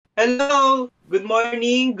Hello! Good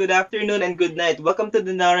morning, good afternoon, and good night. Welcome to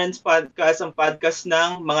the Narans Podcast, ang podcast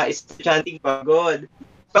ng mga estudyanteng pagod.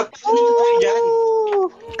 Pagpagod na tayo dyan.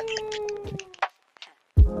 Woo!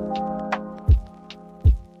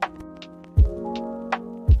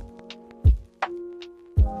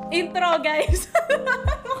 Intro, guys.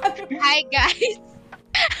 Hi guys!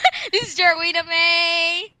 This is Jerwina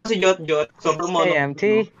May! Si Jot, sobrang mono.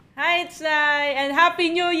 AMT. Hi, it's Lai. And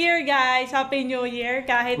Happy New Year, guys. Happy New Year.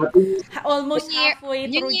 Kahit almost New Year. halfway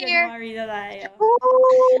New through Year. January na tayo.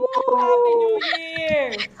 Happy New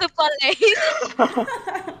Year. Super late!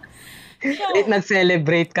 So,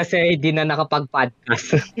 Nag-celebrate kasi hindi na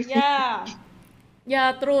nakapag-podcast.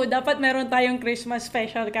 yeah, true. Dapat meron tayong Christmas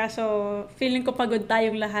special kaso feeling ko pagod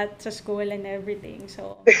tayong lahat sa school and everything.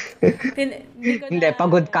 So, Hindi,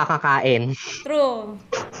 pagod kakakain. True.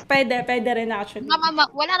 Pwede rin actually.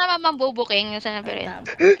 Wala naman mambubuking yung sana pero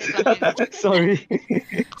Sorry.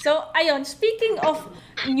 So, ayun, speaking of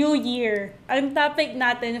New Year, ang topic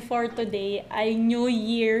natin for today ay New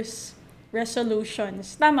Year's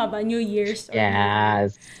resolutions. Tama ba? New Year's?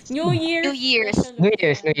 Yes. New Year's. New Year's. resolution. New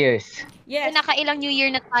Year's. Yes. Nakailang New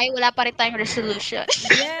Year na tayo, wala pa rin tayong resolution.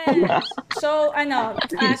 Yes. So,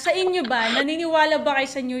 sa inyo ba, naniniwala ba kayo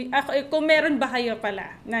sa kung meron ba kayo pala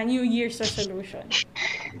na New Year's resolution?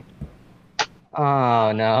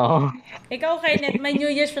 Oh, no. Ikaw, Kenneth, may New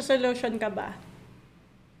Year's resolution ka ba?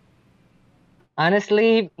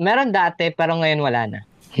 Honestly, meron dati pero ngayon wala na.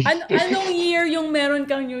 Anong year yung meron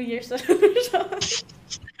kang New Year's resolution?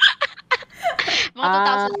 Mga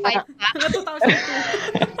 2005 pa. Mga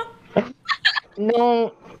 2002.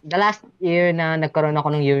 Nung the last year na nagkaroon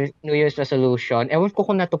ako ng New Year's resolution, ewan ko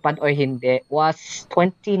kung natupad o hindi, was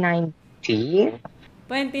 2019.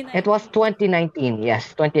 29 It was 2019.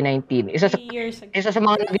 Yes, 2019. years ago. Isa sa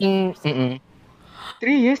mga naging 3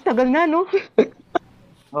 years, tagal na, no?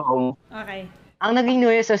 Oo. Okay. Ang naging New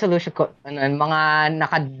Year's resolution ko, mga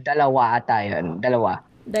nakadalawa ata yun. Dalawa.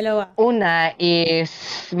 Una is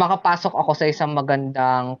makapasok ako sa isang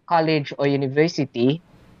magandang college o university.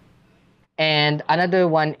 And another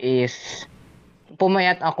one is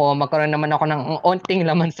pumayat ako, magkaroon naman ako ng onting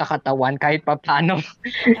laman sa katawan kahit pa paano.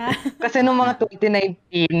 Kasi noong mga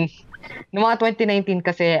 2019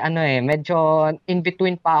 kasi medyo in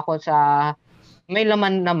between pa ako sa may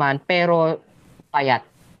laman naman pero payat.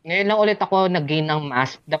 Ngayon lang ulit ako nag-gain ng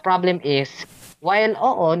mass. The problem is, while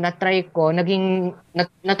na-try ko,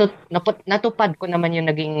 natupad ko naman yung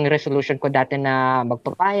naging resolution ko dati na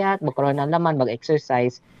magpapayat, magkaroon ng laman,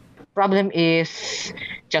 mag-exercise. Problem is,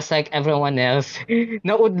 just like everyone else,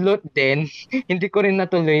 naudlot din. Hindi ko rin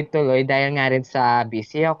natuloy-tuloy dahil nga rin sa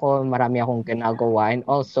busy ako, marami akong ginagawa, and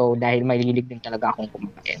also dahil mahilig din talaga akong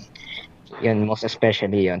kumain. Yun, most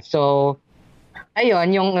especially yun. So, ayun,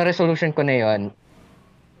 yung resolution ko na yun,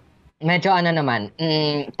 medyo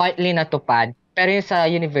partly natupad. Pero yung sa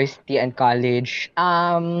university and college,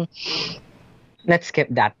 let's skip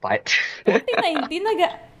that part. 2019,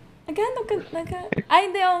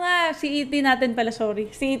 hindi ako nga, CET natin pala, sorry.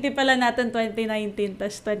 CET pala natin 2019,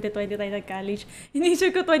 tas 2020 tayo nag-college. Inisip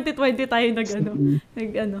ko 2020 tayo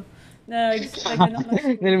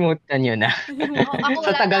Nalimutan yun na. Ako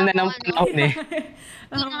Sa tagal na ng panahon eh.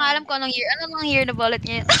 Hindi ko nga alam kung anong year. Anong year na bullet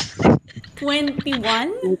niya? 21?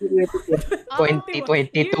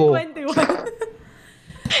 2022.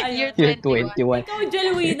 Year Year 21. 21. Ikaw,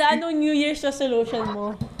 Jelwina, anong New Year's resolution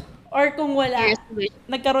mo? Or kung wala,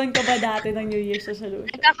 nagkaroon ka ba dati ng New Year's resolution?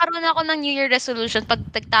 Nagkakaroon ako ng New Year resolution pag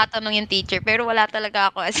nagtatanong yung teacher, pero wala talaga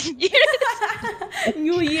ako as in year.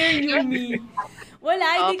 New Year, new me.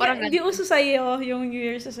 Wala, parang hindi uso sa'yo yung New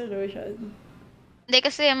Year's resolution. Hindi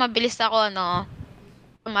kasi mabilis ako,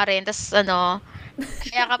 tamarin, tas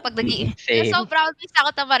kaya kapag Same. so proud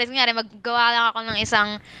ako tamarin, kunyari maggawa lang ako ng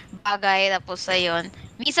isang bagay, tapos ayun.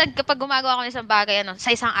 Minsan kapag gumagawa ako ng isang bagay,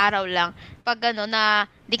 sa isang araw lang, pag na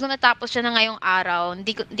di ko natapos siya na ngayong araw,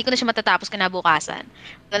 di ko na siya matatapos kinabukasan.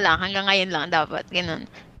 Wala lang, hanggang ngayon lang dapat, ganun.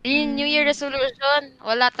 Yung New Year resolution,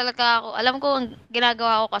 wala talaga ako. Alam ko, ang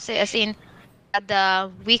ginagawa ko kasi as in, kada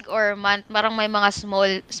week or month, parang may mga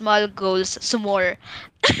small goals, small.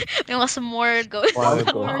 May mga small goals. Small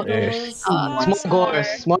goals. Small goals.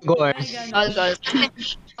 Small goals.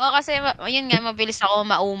 Kasi yun nga, mabilis ako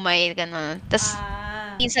maumay, gano'n. Tapos,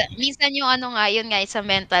 minsan yung yun nga, sa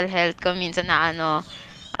mental health ko, minsan na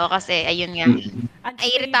kasi, ayun nga,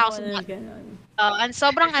 naiirita ako sa ganun.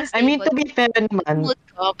 Sobrang unstable. I mean, to be fair naman, Mood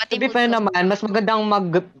ko, pati mood ko. mas magandang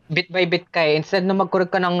mag bit by bit ka instead na magkurag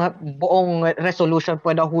ka ng buong resolution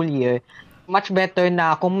for the whole year. Much better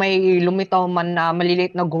na kung may lumitaw man na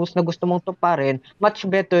maliliit na goals na gusto mong tuparin, much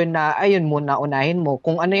better na ayun muna, unahin mo.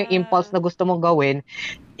 Kung ano yung impulse na gusto mong gawin,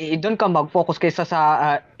 doon ka mag-focus kaysa sa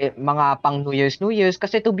mga pang New Year's.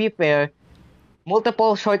 Kasi to be fair,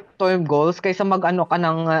 multiple short-term goals kaysa mag-ano ka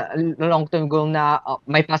ng long-term goal na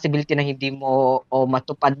may possibility na hindi mo o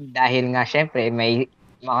matupad dahil nga syempre may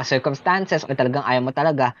mga circumstances o talagang ayaw mo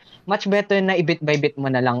talaga, much better na i-bit by bit mo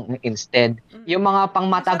na lang instead. Yung mga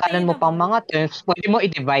pangmatagalan mo pang mga terms, pwede mong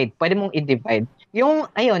i-divide. Yung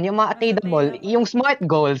mga attainable, yung SMART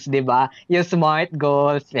goals, 'di ba? Yung SMART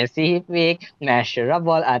goals, specific,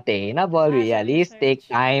 measurable, attainable, realistic,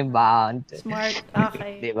 time-bound. Smart.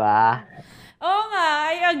 Okay. 'Di ba? Oo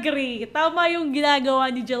nga, I agree. Tama yung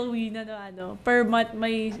ginagawa ni Jelwina no per month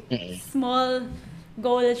may small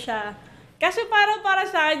goal siya. Kasi para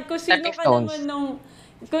sa akin kung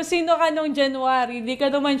sino ka nung January, di ka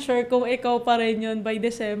naman sure kung ikaw pa rin yun by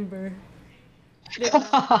December. Di ba?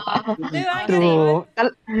 Di ba? True.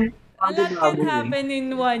 A lot can happen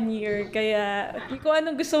in 1 year. Kaya, kung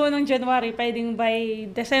anong gusto mo ng January, pwedeng by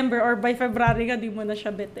December or by February ka, di mo na siya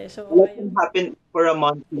bet eh. So, What can happen for a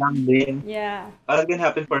month lang din. Yeah. What can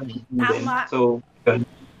happen for a month din. Tama. So, yun.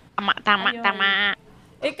 Tama.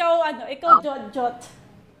 Ikaw, Jot.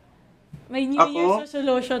 May New Ako? Year's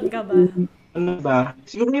resolution ka ba? Ano ba?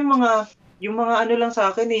 Siguro yung mga ano lang sa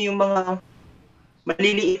akin yung mga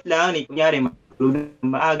maliliit lang. Kunyari, matulog ng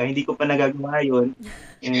maaga, hindi ko pa nagagawa yun.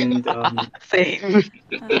 And, Same.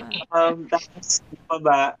 tapos,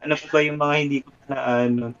 ano pa ba yung mga hindi ko na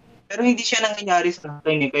ano. Pero hindi siya nangyayari sa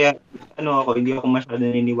akin eh. Kaya, hindi ako masyado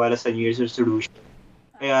naniniwala sa New Year's resolution.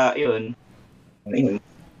 Kaya, yun.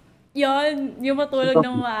 Yun, yung matulog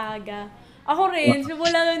ng maaga. Ako rin,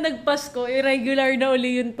 simula nung nagpasko, irregular na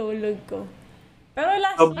uli yung tulog ko. Pero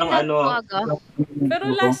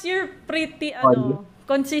last year, pretty,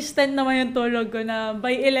 consistent naman yung tulog ko na by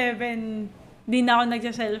 11, di na ako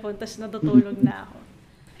nagsa-cellphone, tapos natutulog na ako.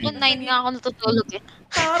 9 nga ako natutulog eh.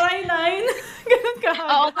 Taray, 9? Ganun ka.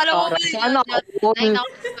 Oo, kala mo Sana all. 9 ako.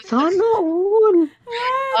 Sana all.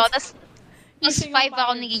 Oo, tapos 5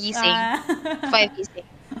 ako nagigising. 5 gising.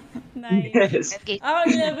 Nice. Okay. Ako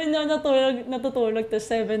 11 na natutulog, tapos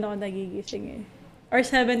 7 ako nagigising eh. Or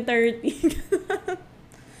 7:30.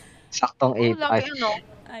 Saktong 8 Laki hours.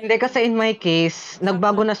 Hindi kasi in my case,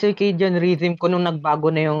 nagbago na circadian rhythm ko nung nagbago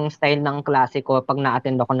na yung style ng klase ko pag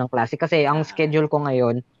na-attend ako ng klase. Kasi ang schedule ko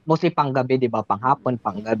ngayon, mostly panggabi, di ba? Panghapon,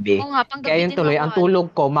 panggabi. Oo nga, panggabi Kaya yun din tuloy, ako, ang tulog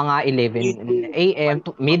ko mga 11 a.m.,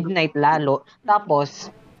 midnight lalo. Tapos,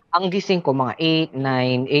 ang gising ko mga 8,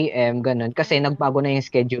 9 a.m., ganun. Kasi nagbago na yung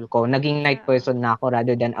schedule ko. Naging night person na ako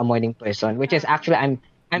rather than a morning person. Which is actually, I'm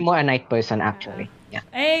more a night person actually. Yeah.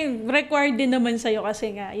 Required din naman sa'yo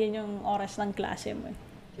kasi nga, yun yung oras ng klase mo.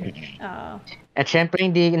 At syempre,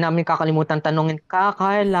 hindi namin kakalimutan tanungin ka,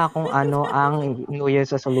 Carla, kung ano ang New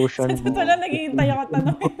Year's resolution mo. Totoo lang, naghihintay ako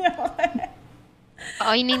tanongin ako.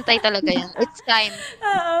 Oo, hinintay talaga yan. It's time.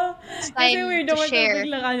 Oo. It's time Kasi weird to naman share.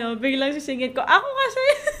 biglang sisingit ko. Ako kasi.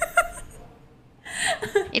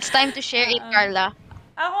 It's time to share it, Carla.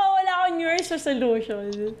 Ako, wala akong New Year's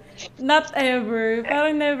resolution. Not ever.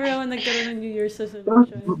 Parang never ako nagkaroon ng New Year's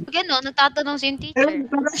resolution. Gano'n, nagtatanong si yung teacher.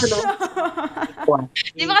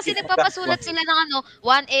 Di ba kasi nagpapasulat sila ng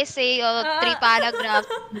 1 essay o 3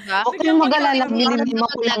 paragraphs, di ba? Okay lang mag-alala, minimema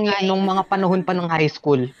ko lang yan nung mga panahon pa ng high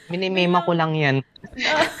school. Minimema ko lang yan.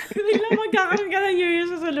 Biglang magkakaroon ka ng New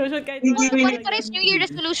Year's resolution kahit Pare-pares New Year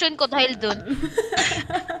resolution ko dahil dun.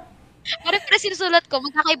 Pare-pares sinusulat ko,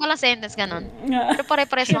 magkakaiba lang sentence, gano'n. Pero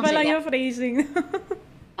pare-pares lang iba sila. lang yung phrasing.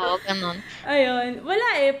 Oo, gano'n. Ayun. Wala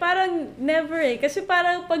eh. Parang never eh. Kasi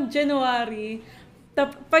parang pag January,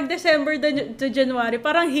 pag December to January,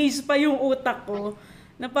 parang haze pa yung utak ko.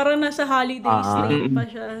 Na parang nasa holiday state pa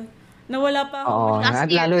siya. Na wala pa ako. Oo,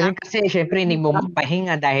 at lalo rin kasi syempre hindi mo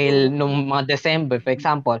mapahinga dahil nung mga December, for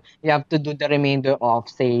example, you have to do the remainder of,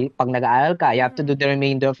 say, pag nag-aaral ka, you have to do the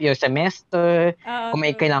remainder of your semester. Kung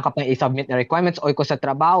may kailangan ka pang i-submit na requirements or kung sa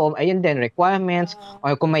trabaho, ayun din, requirements.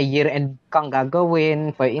 Or kung may year-end kang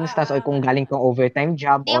gagawin, for instance, or kung galing kang overtime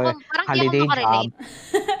job or holiday job.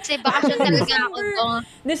 Kasi bakasyon talaga ako doon.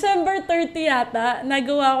 December 30 yata,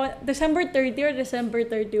 nagawa ko, December 30 or December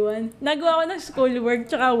 31, nagawa ko ng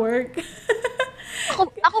schoolwork tsaka work.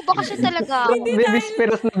 Ako bakasyon talaga.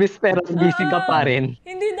 Bisperos, busy ka pa rin.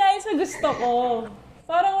 Hindi dahil sa gusto ko.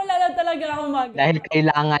 Parang wala lang talaga akong magawa. Dahil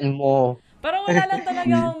kailangan mo. Parang wala lang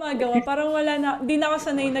talaga akong magawa. Parang wala na, di na ako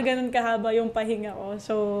sanay na ganun kahaba yung pahinga ko.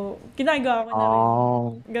 So, ginagawa ko na rin.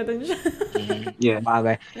 Ganun siya. Yeah,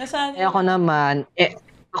 bagay. Nasanay. Ako naman,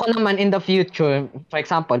 Ako naman in the future, for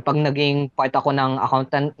example, pag naging part ako ng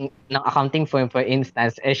accounting firm for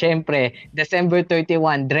instance, syempre December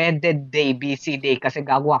 31, dreaded day, busy day kasi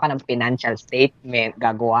gagawa ka ng financial statement,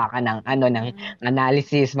 gagawa ka ng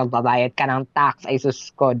analysis, magbabayad ka ng tax, ay sus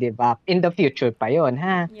ko, 'di ba? In the future pa 'yon,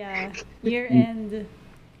 ha? Yeah. Year end.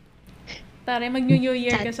 Tara, mag-New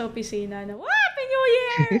Year ka sa opisina na, Happy New Year!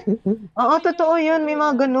 Oo, totoo 'yun, may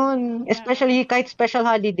mga gano'n. Yeah. Especially kahit special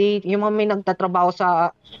holiday, yung mga may nagtatrabaho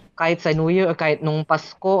kahit sa New Year or kahit nung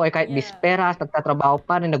Pasko or kahit Yeah. Bisperas, nagtatrabaho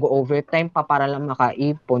pa rin, nag-o-overtime pa para lang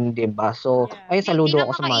makaipon, 'di ba? So, Yeah. ayun, Hindi saludo lang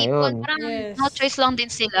ako sa mga makaipon, 'yun. parang Yes. no choice lang din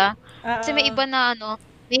sila. Kasi may iba na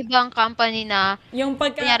may ibang company na Yung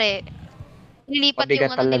kunyari lilipat yung Mabigat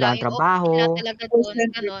talaga nila, ang yung office nila trabaho. talaga Call doon,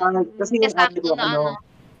 center gano'n. pa. Kasi Hindi yung ate sakto ko, na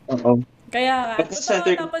oo. Kaya nga, Call totoo.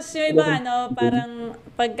 center. Tapos yung iba, parang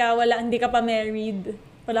pagka hindi ka pa married,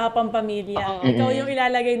 wala ka pang pamilya, Oo. ikaw yung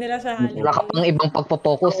ilalagay nila sa Wala ka pang holiday. ibang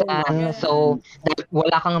pagpopokusan. So, dahil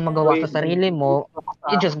wala kang magawa sa sarili mo,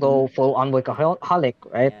 you just go full on workaholic,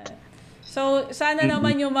 right? Yeah. So, sana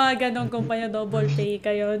naman yung mga ganong kumpanya double pay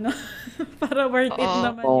kayo, no? Para worth it Oo.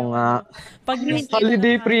 naman Oo yung nga. pag-miss nila ng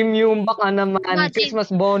Holiday premium, baka naman. Imagine, Christmas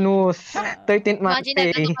bonus. 13th month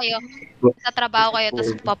imagine pay. kayo, sa trabaho kayo,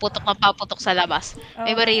 tapos paputok sa labas.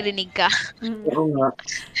 May maririnig ka. Oo nga.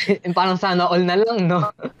 Parang sana all na lang, no?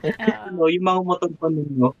 Yung mga motor pa nun,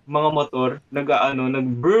 mga motor,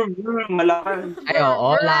 nag-brr, malakas. Ay,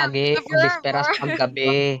 oo, lagi. Brr, Pag bisperas, brr.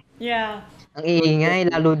 paggabi. Yeah. Ang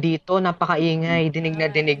iingay, lalo dito, napakaingay. Dinig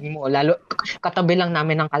na dinig mo. Lalo, katabi lang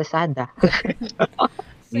namin ng kalsada.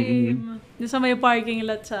 Same. Doon sa may parking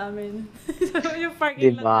lot sa amin. Yung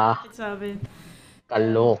parking lot Diba? malapit sa amin.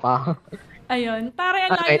 Kaloka. Ayun.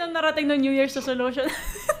 Taray, ang layo Okay. nang narating ng New Year's resolution.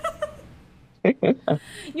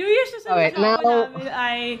 New Year's Okay, resolution now- namin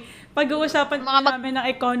ay pag-uusapan Mga namin ng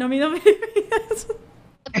economy ng Pilipinas.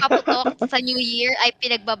 Pagpaputok sa New Year ay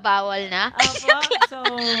pinagbabawal na. Apo, so,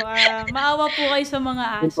 maawa po kayo sa mga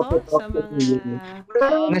aso, sa mga...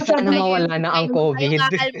 Na sana mawala na ang COVID. Ayaw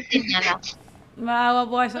kakalbutin niya na. Maawa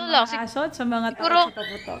po kayo sa Ano mga lang, aso at sa mga tao siguro- sa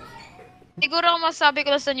paputok. Siguro ang masabi ko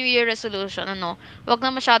lang sa New Year resolution, wag na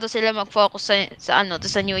masyado sila mag-focus sa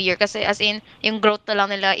New Year kasi as in, yung growth na lang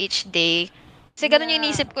nila each day. Kasi ganun yung Yeah.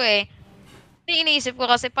 iniisip ko eh. Yung iniisip ko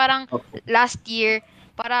kasi parang last year,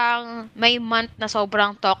 parang may month na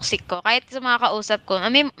sobrang toxic ko. Kahit sa mga kausap ko,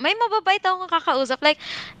 may mababait akong kakausap. Like,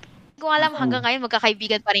 hindi ko alam hanggang ngayon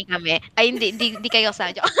magkakaibigan pa rin kami. Ay, hindi kayo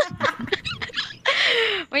sadyo.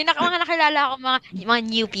 May mga nakilala ako mga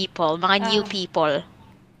new people, new people.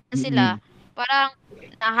 Sila, parang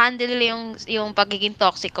na-handle nila yung pagiging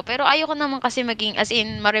toxic ko. Pero ayoko naman kasi maging, as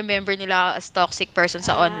in, ma-remember nila as toxic person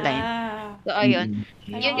sa online. So, ayun.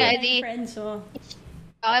 Yun nga, friends mo.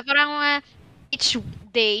 okay, parang mga each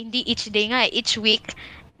day, hindi each day nga, each week,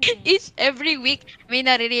 every week, may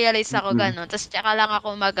nare-realize ako gano'n. Tapos, tsaka lang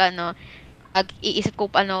ako mag-iisip ko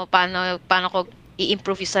paano ko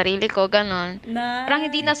i-improve yung sarili ko, gano'n. Nice. Parang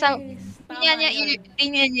hindi niya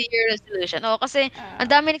New Year resolution. Oo, kasi ang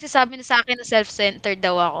dami nagsasabi na sa akin na self-centered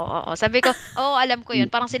daw ako. Oo, sabi ko, alam ko yun.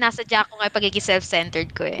 Parang sinasadya ko nga yung pagiging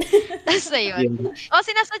self-centered ko eh. Tapos ayun.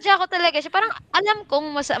 Sinasadya ko talaga siya. Parang alam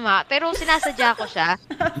kong masama, pero sinasadya ko siya.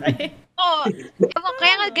 Oo.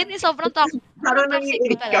 Kaya nga ganyan, sobrang toxic ko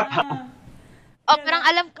talaga. Parang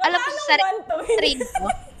alam ko sa sarili ko.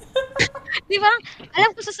 Di ba?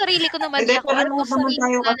 Alam ko sa sarili ko naman ako. Alam ko sa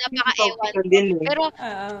sarili ko na napaka-ewan. Pero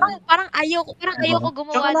parang ayaw ko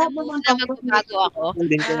gumawa ng move na magbabago ako.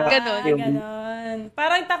 Ganon. Ganon.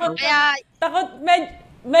 Parang takot Kaya,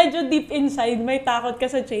 medyo deep inside, may takot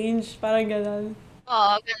ka sa change. Parang ganon.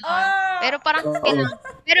 oo, ganon. Pero parang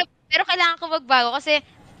pero kailangan ko magbago kasi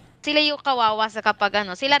sila yung kawawa sa kapag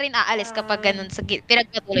sila rin aalis kapag ganun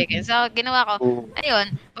pinagpatuloy ko. So, ginawa ko, ayun,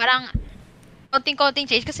 parang konting-konting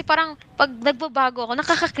change kasi parang pag nagbabago ako,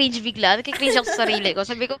 nakaka-cringe bigla. Nakikringe ako sa sarili ko.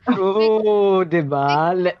 Sabi ko, True, di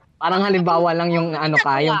ba? Parang halimbawa lang yung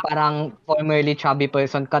yung parang formerly chubby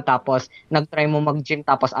person ka tapos nag-try mo mag-gym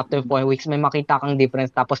tapos after 4 weeks may makita kang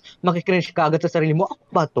difference tapos makikringe ka agad sa sarili mo, ako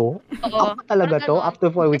ba to? Ako ba talaga to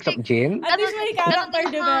after 4 weeks of gym? At least may character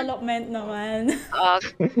development naman.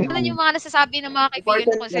 Ganun yung mga nasasabi ng mga kaibigan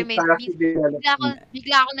ko kasi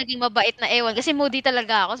bigla ako naging mabait na ewan kasi moody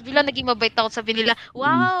talaga ako. So, bigla naging mabait ako, sabi nila,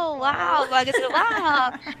 wow. Bagay sila,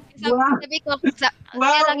 wow. Sabi ko,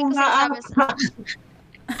 kaya lagi ko sinasabi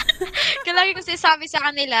kaya lagi ko sinasabi sa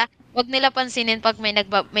kanila, wag nila pansinin pag may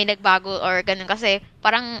nagbago or ganun kasi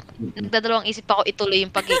parang nagdadalawang isip ako ituloy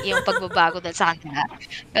yung pagbabago dahil sa kanila.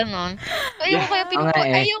 Ganun. So,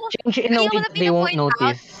 ayoko Change in a way they won't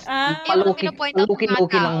notice. Paluki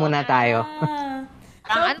lang muna tayo.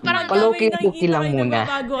 So, parang Paloki may Cookie nakikita lang kayo muna.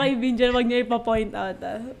 nagbabago kay Binjel, wag niyo ipa-point out.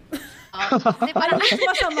 Hindi, parang, Kung mas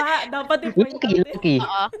masama, dapat i-point Loki, out. Loki.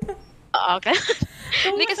 oo. Oo,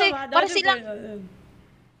 Kung hindi kasi, masama, para dapat silang, i-point out.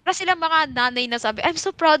 para silang mga nanay na sabi, I'm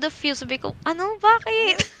so proud of you. Sabi ko, ano,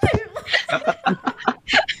 bakit?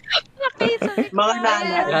 Bakit? Sabi ko, Mga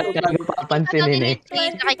nanay. Lahat Ay, talaga papansinin eh.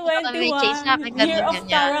 Nakikita ko may change sa akin, 2021, Year ganun, of ganyan.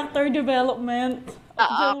 Character Development of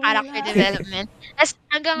Oo, character Jolina. development. As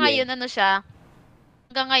hanggang Yeah. ngayon, ano siya,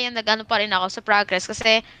 hanggang ngayon, nag-ano pa rin ako sa progress.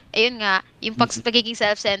 Kasi, ayun nga, yung pagiging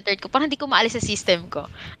self-centered ko, parang hindi ko maalis sa system ko.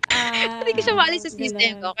 Hindi ko siya maalis sa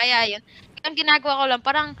system ko. Ganun. Kaya, yun. Ang ginagawa ko lang,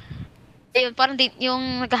 parang, ayun, parang yung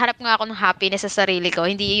naghaharap nga ako ng happiness sa sarili ko.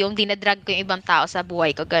 Hindi yung dinadrag ko yung ibang tao sa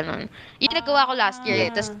buhay ko, ganun. Yung nagawa ko last year.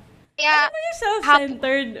 Yeah. Tapos, kaya, Yung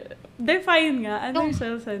self-centered, define nga, ano yung Yung-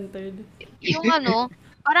 self-centered? yung ano,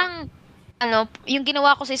 parang, ano, yung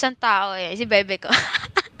ginawa ko sa isang tao si bebe ko.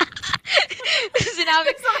 Sinabi,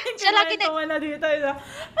 siya lagi na, Wala dito. Ito.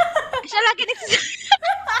 siya lagi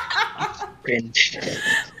Cringe.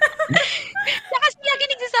 siya kasi lagi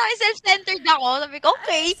nagsasabi self-centered ako. Sabi ko,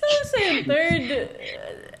 okay. Self-centered.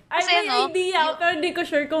 Ay, Kasi may ano, idea ako, pero hindi ko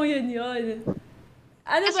sure kung yun yun.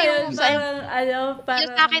 Ano Kasi ba yun? yung sa- Parang,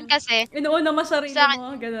 yung sa akin kasi, inuuna mo sarili sa akin-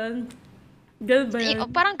 mo, ganun. Ganun ba yun?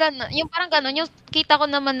 parang gano'n, yung kita ko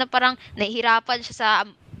naman na parang nahihirapan siya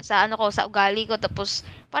sa ano ko, sa ugali ko. Tapos,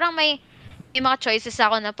 parang may mga choices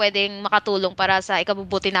ako na pwedeng makatulong para sa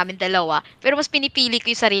ikabubuti namin dalawa. Pero mas pinipili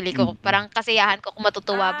ko yung sarili ko. Parang kasiyahan ko kung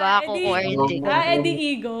matutuwa ba ako or hindi. Edi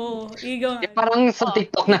ego. Ego nga. Parang sa Oh,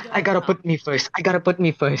 TikTok na, I gotta put me first. I gotta put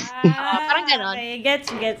me first. parang ganon. Okay.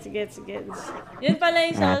 Gets. Yun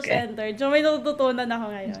pala yung self-centered. So, may natututunan ako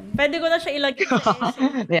ngayon. Pwede ko na siya ilagay sa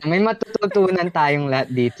essay. Yeah, may matututunan tayong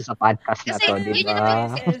lahat dito sa podcast na Kasi to, di yun yung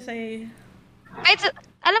ba? Essay.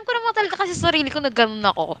 Alam ko naman talaga kasi sa sarili ko na ganun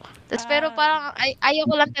ako. Tapos, pero parang ayaw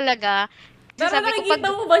ko lang talaga. Kasi Pero sabi ko, nakikita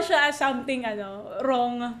mo ba siya as something,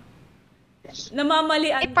 wrong?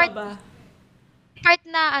 Namamalian ka part- ba?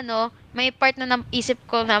 may part na naisip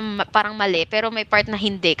ko na parang mali, pero may part na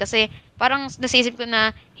hindi. Kasi parang nasisip ko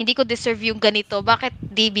na hindi ko deserve yung ganito. Bakit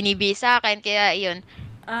di binibigay sa akin? Kaya yun.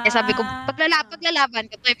 Kaya sabi ko, paglalaban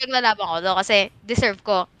ko to kasi deserve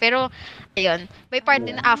ko. Pero, ayun, may part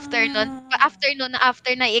din na after nun na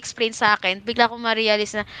after na i-explain sa akin, bigla ko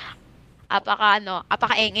ma-realize na,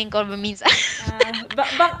 apaka-engeng ko minsan.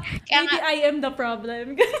 Maybe nga- I am the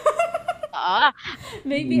problem. Oo,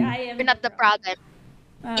 Maybe I am you're not the problem.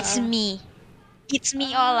 It's Ah. me. It's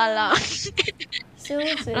me all along. So,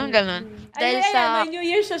 Parang ganun. Dahil Dahil sa, may New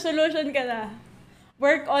Year's resolution ka na.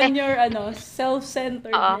 Work on your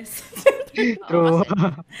self-centeredness. True.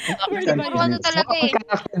 kasi puro ano talaga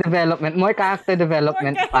More character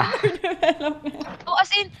development pa. As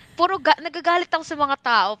in, nagagalit ako sa mga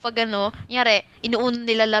tao pag nyari, inuuna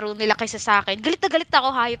nila laro nila kaysa sa akin. Galit na galit ako,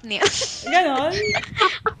 hayop niya. Ganon?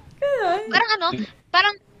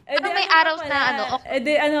 Parang may araw na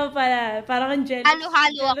parang kang jealous,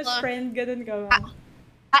 Halo-halo jealous ako. friend, ganun ka ba?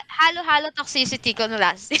 halo-halo toxicity ko no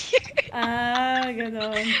last year.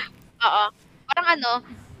 Ganon. Oo. Parang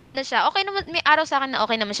na siya, okay naman, may araw sa akin na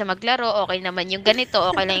okay naman siya maglaro, okay naman yung ganito,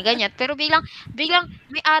 okay lang yung ganyan. Pero biglang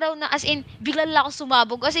may araw na as in, biglang lang ako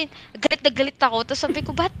sumabog. As in, galit na galit ako. Tapos sabi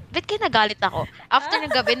ko, ba't kaya nagalit ako? After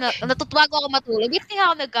ng gabi, natutwago ako matulog. Ba't kaya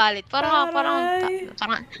ako nagalit? Parang,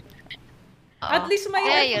 At least may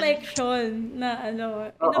kaya yun. reflection na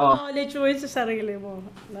in-acknowledge mo yun sa sarili mo.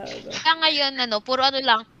 Kaya ngayon, puro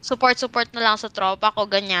lang, support na lang sa tropa ko,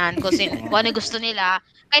 ganyan. Kung ano gusto nila.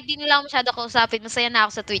 Kahit di nila ako masyado kausapin, masaya na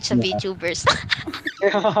ako sa Twitch sa VTubers.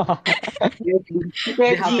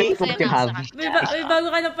 Be happy with what you have. May bago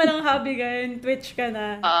ka na palang hobby ngayon, Twitch ka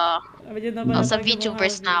na. Yun na pala Sa bago mong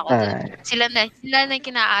VTubers hobby. na ako. Sila na yung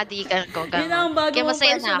kinaadikan ko. Yun ang bago Kaya mong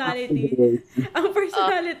masaya na ako. personality. Ang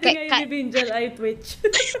personality Oh, ngayon ni Binjel ay Twitch.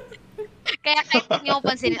 Kaya kahit hindi mo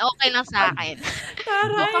pansinin, okay lang sa akin.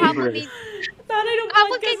 Taray! Taray, nung Kahapon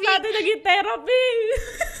podcast kay natin naging therapy!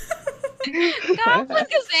 Kahapon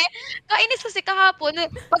kainis kasi kahapon,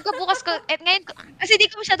 pagkabukas ko, ngayon, kasi di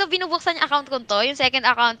ko masyado binubuksan yung account ko to, yung second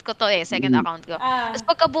account ko.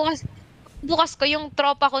 Tapos bukas ko, yung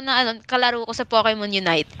tropa ko na kalaro ko sa Pokemon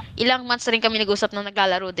Unite. Ilang months rin kami nag-usap nung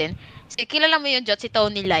naglalaro din. Kasi kilala mo yung Jot, si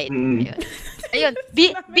Tony Light. Ayun.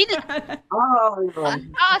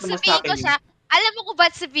 Sabihin ko siya, alam mo kung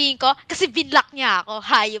ba't sabihin ko? Kasi binlock niya ako.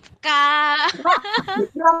 Hayop ka!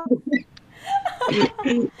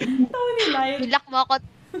 Tony Light. Binlock mo ako,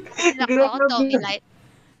 Tony Light.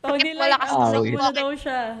 Tony Light, malakas ang ka sa mo na daw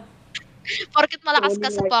siya. Porket malakas ka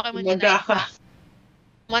sa Pokemon Unite.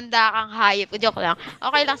 manda kang hayop. Joke lang.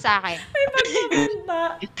 Okay lang sa akin. May pagpapanta.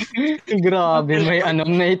 Grabe,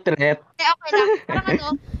 may threat. Okay lang.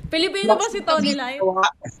 Parang Pilipino ba si Tony Light?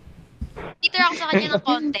 bitter ako sa kanya ng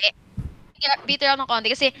konti. Bitter ako ng konti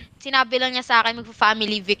kasi sinabi lang niya sa akin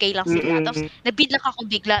magfa-family vacay lang sila. Tapos nabidlak ako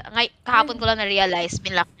bigla. Kahapon ko lang na-realize,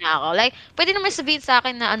 binlock niya ako. Like, pwede naman sabihin sa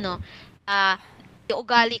akin na yung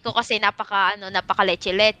ugali ko kasi napaka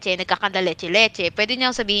leche-leche, nagkakanda leche-leche. Pwede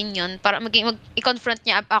niya sabihin 'yun para i-confront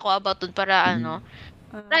niya ako about dun para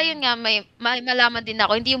para yun nga may malaman din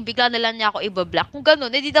ako, hindi yung bigla na lang niya ako i-block. Kung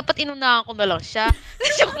gano'n, edi dapat inunahan ko na lang siya.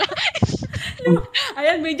 Joke lang.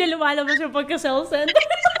 Ayan, medyo lumalabas yung pagka-self-centered.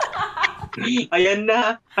 Ayan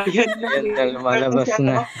na. Lumalabas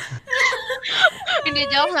na. Hindi,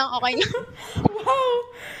 joke lang, okay lang.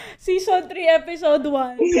 Wow! Season 3, episode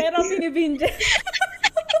 1. Therapy ni Binjay.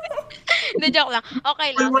 Hindi, joke lang.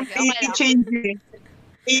 Okay lang, sige, okay lang. Change eh.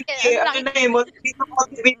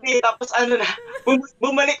 Motivate tapos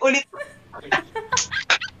bumalik ulit.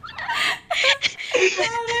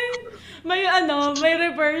 May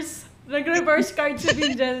reverse. Nag-reverse card si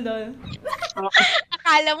Binjel doon.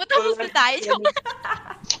 Akala mo tapos na tayo.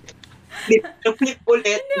 Flip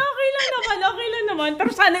ulit. Hindi, okay lang naman.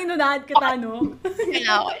 Pero sana inunahan kita, no?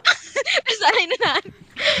 Okay. Sana inunahan.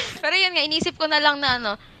 Pero yun nga, inisip ko na lang na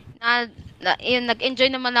yun, nag-enjoy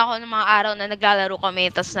naman ako ng mga araw na naglalaro kami,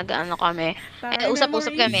 tapos kami.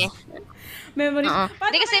 Usap-usap kami. Memories.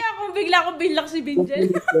 Paano kasi kaya kung bigla akong binlock si Binjel?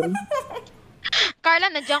 Carla,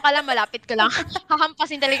 nandiyan ka lang, malapit ka lang.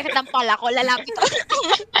 Hahampasin talaga kitang pala ko, lalapit ako.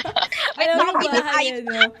 Alam mo bahay,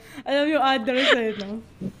 alam yung address, no?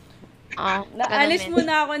 Alis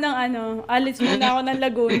muna ako ng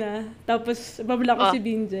Laguna, tapos bablock ko si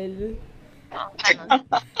Binjel.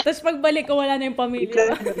 Tapos pagbalik ko, wala na yung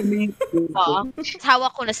pamilya. Oo.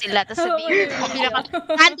 Hawak ko na sila. Tapos sabihin ko,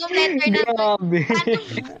 random letter na.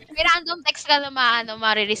 May random text ka na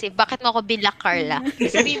ma-receive. Bakit mo ako binlock, Carla?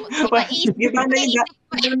 Sabihin mo,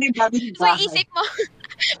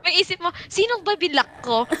 may isip mo, sino ba binlock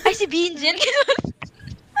ko? Ay, si Binjel.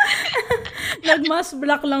 Nag-mass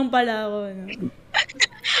block lang pala ako. No?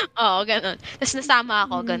 Oo, ganun. Tapos nasama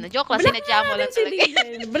ako, ganun. Joke lang, sinadya mo lang talaga.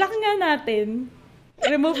 Block nga natin.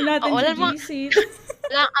 Remove natin si GC.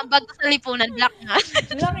 Lang, ang bag sa lipunan, block nga.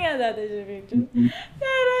 Block nga natin si Binjel.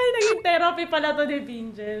 Pero naging therapy pala to ni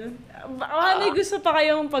Binjel. May gusto pa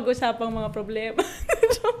kayong pag-usapang mga problema.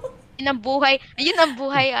 Ayun ang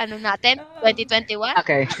buhay natin, 2021.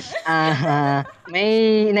 Okay.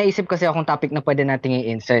 May naisip kasi akong topic na pwede nating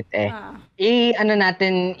i-insert eh.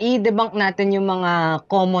 I-debunk natin yung mga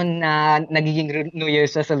common na nagiging New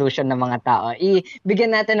Year's resolution ng mga tao.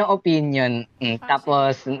 Ibigyan natin ng opinion.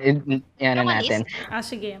 Tapos, natin.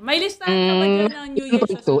 Sige. May listahan ka ba dyan ng New Year's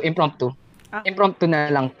resolution? Impromptu. Impromptu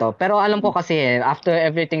na lang to. Pero alam ko kasi after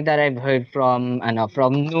everything that I've heard from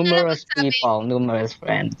numerous people, numerous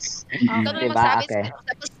friends. Diba? Okay.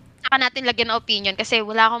 Tapos saka natin lagyan ng opinion kasi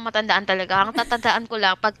wala akong matandaan talaga. Ang tatandaan ko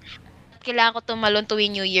lang pag kailangan ko tumalon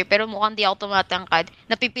tuwing New Year pero mukhang di ako tumatangkad.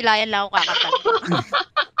 Napipilayan lang ako kakatanda.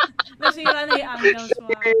 Nasira na yung angles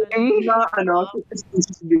mo.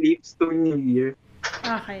 Beliefs tuwing New Year.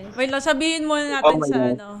 Okay. Wait lang, sabihin muna natin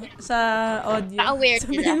sa audio. Aware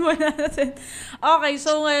sabihin muna natin. Okay,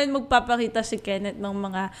 so ngayon magpapakita si Kenneth ng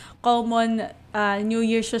mga common New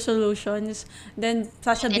Year's resolutions. Then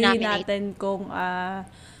sasabihin natin kung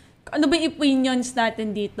ano ba yung opinions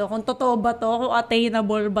natin dito. Kung totoo ba to, kung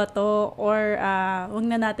attainable ba to, or huwag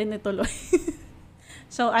na natin ituloy.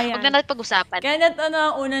 So, ayan. Huwag na natin pag-usapan. Kenneth, ano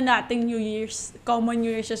ang una nating common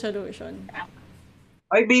New Year's resolution?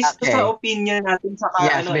 Ay, based sa opinion natin sa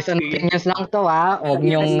based on opinions lang to Huwag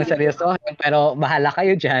niyong seryosohin, pero bahala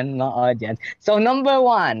kayo dyan, mga audience. So, number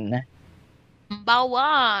 1.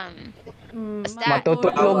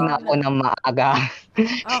 Matutulog na ako ng maaga.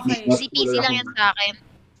 Okay. CPC lang yan sa akin.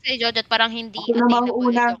 Kasi Jojot parang hindi Ako na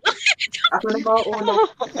mauna.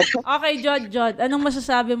 Okay, Jod. Anong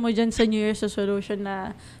masasabi mo dyan sa New Year's resolution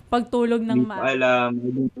na pagtulog ng maaga? Alam.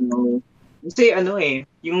 Kasi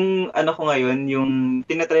yung ko ngayon, yung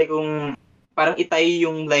tinatry kong parang itay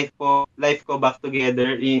yung life ko back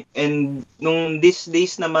together. And nung these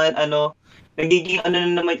days naman, nagiging odd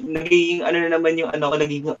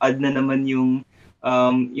na naman yung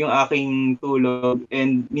aking tulog.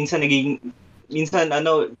 And minsan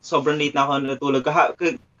sobrang late na ako natulog.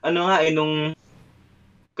 Nung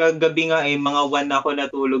kagabi nga mga 1 na ako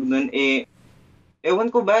natulog nun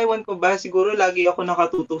Ewan ko ba, siguro lagi ako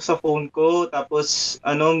nakatutok sa phone ko, tapos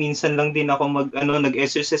minsan lang din ako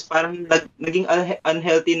nag-exercise, parang naging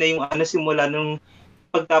unhealthy na yung simula nung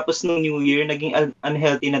pagtapos ng New Year, naging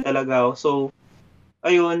unhealthy na talaga ako. So,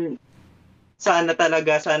 ayun, sana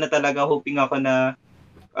talaga hoping ako na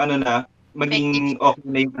maging okay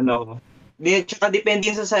na yung ano ko. Tsaka depende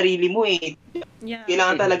yun sa sarili mo eh. Yeah.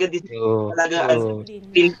 Kailangan talaga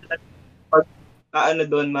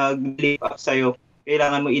doon mag-live up sa'yo.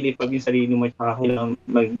 Kailangan mo i-live up yung sarili mo tsaka kailangan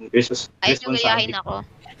Ay, yung gayahin responsable. ako.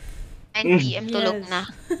 9 p.m. tulog na.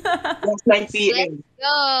 9 p.m. Let's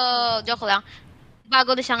go! Joke lang.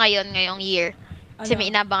 Bago na siya ngayong year. Kasi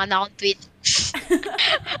may inabangan akong tweet.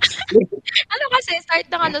 Kasi start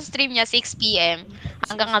ng stream niya 6 p.m.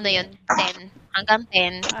 hanggang 10. Hanggang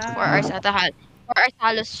 10. 4 hours at 4 hours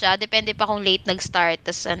halos siya. Depende pa kung late nag-start.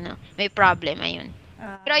 Tapos may problem. Ayun.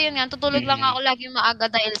 Pero ayun nga, tutulog lang ako lagi maaga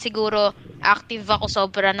dahil siguro active ako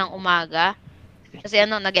sobra ng umaga. Kasi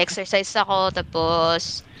nag-exercise ako.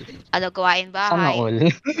 Tapos, gawain bahay. Sana all.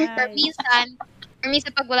 Pero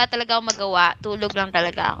minsan pag wala talaga akong magawa, tulog lang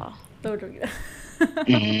talaga ako. Tulog.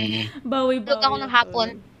 Tulog ako ng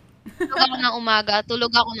hapon. Tulog ako ng umaga,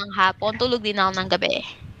 tulog ako ng hapon, tulog din ako ng gabi.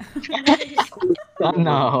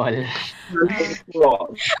 Sana all.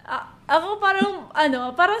 Ako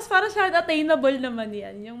parang siya attainable naman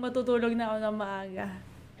yan, yung matutulog na ako ng maaga.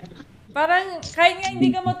 Parang, kahit nga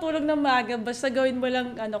hindi ka matulog ng maaga, basta gawin mo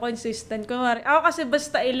lang, consistent. Kunwari, ako kasi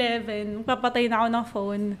basta 11, papatay na ako ng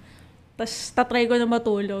phone, tapos tatry ko na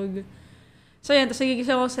matulog. So yan, tapos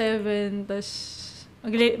nagigising ako 7, tapos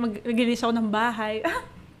maglinis ako ng bahay.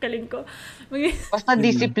 Kaling ko. Basta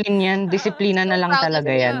discipline yan. Disiplina na lang talaga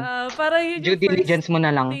yan. Parang yun Due diligence mo na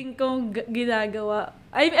lang. thing kong ginagawa.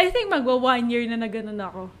 I think magwa 1 year na ganun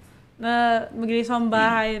ako. Na maglinis akong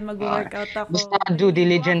bahay, mag-workout ako. Basta due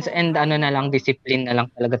diligence and na lang, discipline na lang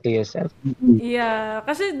talaga to yourself. Yeah.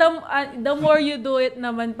 Kasi the more you do it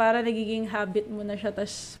naman, para nagiging habit mo na siya.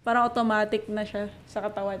 Tapos parang automatic na siya sa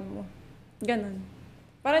katawan mo. Ganun.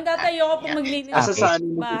 Parang dati ayoko pag maglinis sa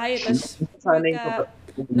bahay. Tapos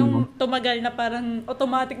nung tumagal na parang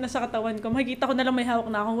automatic na sa katawan ko, makikita ko na lang may hawak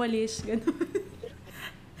na akong walis. Ganun.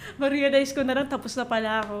 Ma-realize ko na lang tapos na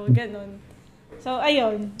pala ako. Ganun. So,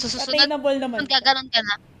 ayun. Attainable naman.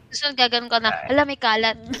 Susunod gaganon ka na. Hala, may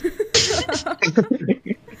kalat.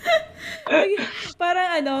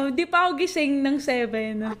 Parang di pa ako gising ng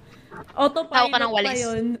 7. Autopilot pa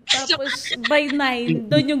yun. Tapos, by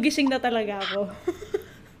 9, doon yung gising na talaga ako.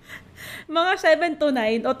 Mga 7 to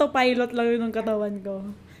 9, autopilot lang yun ng katawan ko.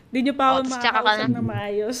 Hindi nyo pa ako makakausap na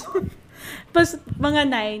maayos. Tapos, mga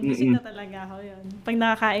 9, gising na talaga ako yun. Pag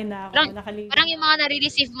nakakain na ako, nakaligo. Parang yung mga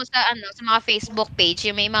nare-receive mo sa mga Facebook page,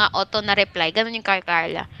 yung may mga auto na reply, ganun yung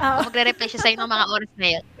Carla. Kung magre-reply siya sa'yo ng mga oras na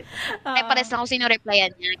yun. Ay, pares lang kung sino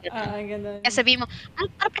replyan niya. Ganun. Kaya sabihin mo, ano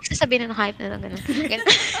pa sasabihin ng hype na lang, ganun.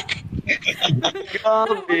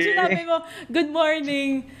 Pag sinabi mo, good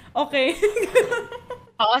morning, okay.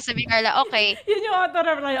 Oo, sabi Carla, okay. Yun yung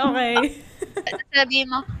auto-reply, okay. Sabihin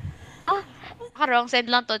mo, wrong send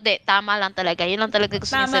lang to. Tama lang talaga. Yun lang talaga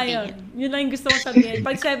gusto niya sabihin. Yun lang yung gusto kong sabihin.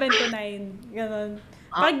 Pag 7 to 9, gano'n.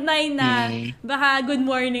 Pag 9 na, baka good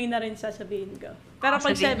morning na rin sasabihin ko. Pero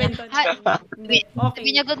pag 7 to 9, okay. Sabi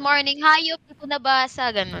niya, good morning, hayop, hindi ko nabasa,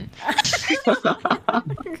 gano'n.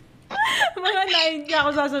 Mga 9, kaya ako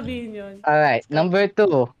sasabihin yun. Alright, number 2.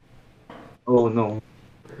 Oh, no.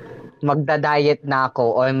 Magda-diet na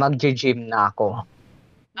ako or mag-gym na ako.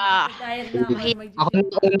 Diet na ako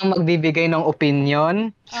na unang magbibigay ng opinion.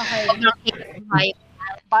 Okay.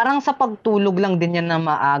 Parang sa pagtulog lang din yan na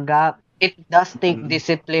maaga. It does take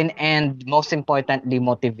discipline and most importantly,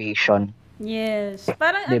 motivation. Yes.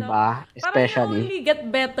 Parang diba? Especially. Parang you only get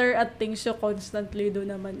better at things you constantly do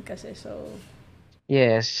naman kasi. So,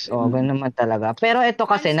 yes. Ganun naman talaga. Pero ito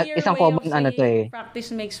kasi, isang common practice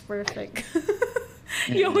makes perfect.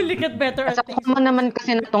 You only get better at things. Common naman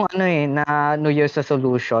kasi na itong na New Year's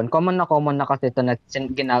resolution. Common na kasi ito na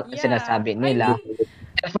sinasabi nila.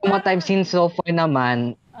 From what I've seen so far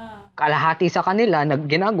naman, kalahati sa kanila,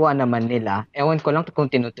 ginagawa naman nila. Ewan ko lang kung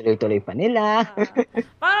tinutuloy-tuloy pa nila.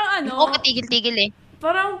 Parang Oo, patigil-tigil eh.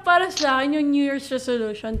 Parang para sa akin yung New Year's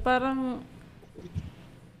resolution, parang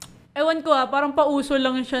ewan ko parang pauso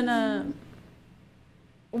lang siya na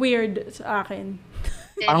weird sa akin.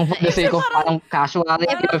 Parang for the sake of parang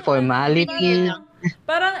casuality or formality.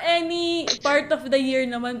 Parang any part of the year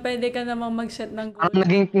naman, pwede ka namang mag-set ng goal. Parang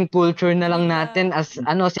naging culture na lang natin as,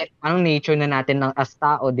 parang nature na natin as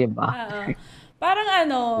tao, di ba? Parang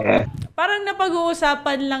parang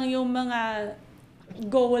napag-uusapan lang yung mga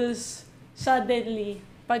goals suddenly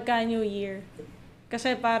pagka New Year.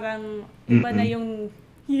 Kasi parang iba na yung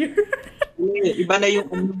year. Iba na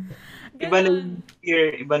yung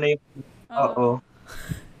year, iba na yung oo.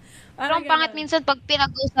 Pero ang pangit minsan pag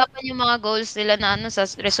pinag-uusapan yung mga goals nila na sa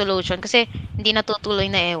resolution kasi hindi natutuloy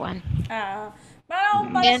na ewan.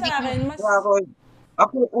 Parang para Kaya sa hindi ko, akin, mas... Kaya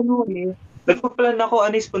ako nagpa-plan ako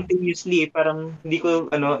spontaneously, parang hindi ko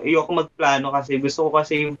ayoko magplano kasi gusto ko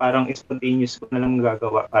kasi yung parang spontaneous ko na lang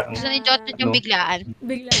gagawa, parang gusto ni Jotot yung biglaan.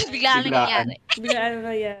 Biglaan. Biglaan biglaan. nangyayari. Biglaan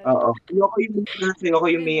na yan. Oo. Ayoko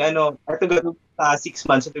yung may ito gagawin ko sa 6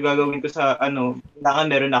 months, ito gagawin ko sa kailangan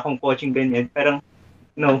meron na akong coaching ganyan. Parang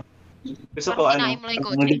gusto ko Parang kinain mo lang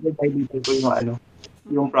yung coaching. dito ko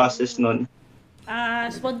yung process nun.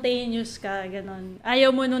 Spontaneous ka, ganon. Ayaw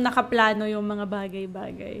mo nung nakaplano yung mga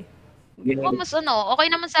bagay-bagay. Oo, mas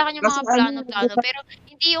okay naman sa akin yung Kasi mga plano-plano, pero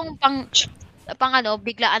hindi yung pang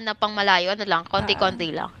biglaan na pang malayo, lang,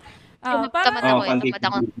 konti-konti lang. Tamad ako eh, konti.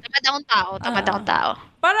 tamad akong tao.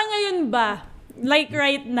 Parang ngayon ba, like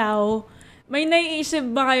right now, may naiisip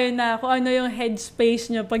ba kayo na kung ano yung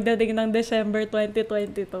headspace nyo pagdating ng December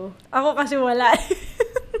 2022? Ako kasi wala.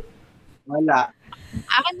 Wala.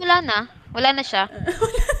 Akin wala na siya.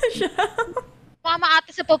 Mama ate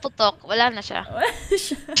sa puputok, wala na siya.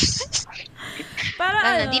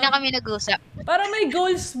 Para Hindi na kami nag-usap. para may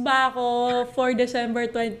goals ba ako for December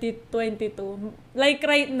 2022? Like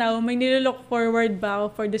right now, may nilook forward ba ako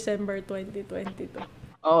for December 2022?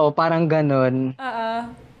 Oo, parang ganun.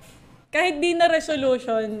 Kahit di na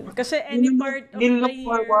resolution, kasi any part of the Look year,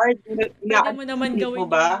 forward. pwede mo naman gawin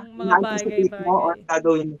yung mga bagay-bagay.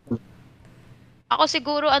 Gagawin mo? Ako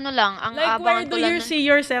siguro lang, ang Like, where abangan do ko lang you see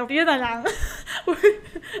yourself? Yun na lang.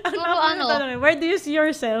 Ang Siguro tanong, where do you see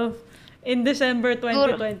yourself in December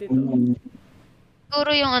 2022?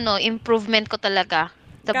 siguro yung improvement ko talaga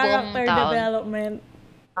sa buong Character taon. development.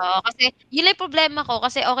 Oo, kasi yun lang yung problema ko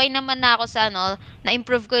kasi okay naman na ako sa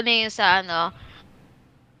na-improve ko na yung sa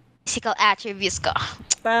physical attributes ko.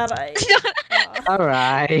 Taray.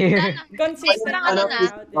 Alright. Consistent.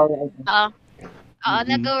 Oo,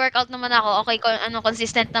 nag-workout naman ako. Okay,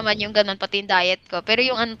 consistent naman yung ganun, pati yung diet ko. Pero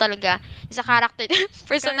yung talaga, sa character,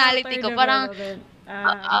 personality ko, parang,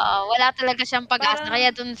 wala talaga siyang pag-asa.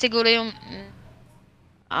 Kaya dun siguro yung,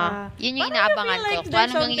 yun yung inaabangan ko. Like, Kung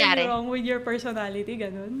there's ano something mangyayari. wrong with your personality,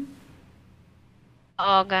 ganun?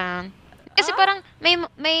 Oo, ganun. Kasi parang,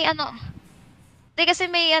 hindi kasi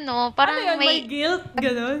parang Ano yun, may guilt,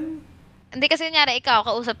 ganun? Hindi kasi kunyari ikaw,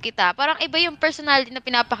 kausap kita, parang iba yung personality na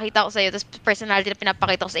pinapakita ko sa'yo, tapos personality na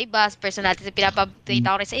pinapakita ko sa iba, personality na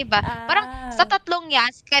pinapakita ko rin sa iba. Parang sa tatlong yan,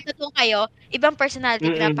 kahit tatlong kayo, ibang personality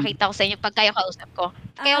pinapakita ko sa inyo pag kayo kausap ko.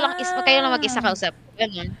 Kayo lang mag-isa kausap ko.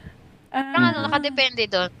 Ganun. Parang nakadepende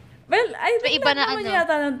doon. Well, I May think iba lahat na naman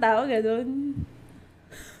yata ng tao, ganun.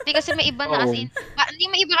 Hindi kasi may iba na hindi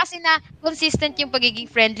may iba kasi na consistent yung pagiging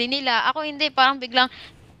friendly nila. Ako hindi, parang biglang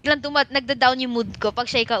nagda-down yung mood ko pag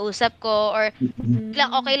siya kausap ko or biglang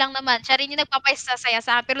okay lang naman. Siya rin yung nagpapasaya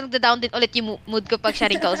sa akin pero nagda-down din ulit yung mood ko pag siya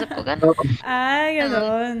rin kausap ko. Ganun.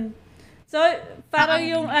 Ganun. So, parang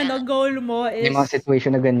yung goal mo is Yung mga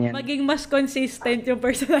situation na ganyan. maging mas consistent yung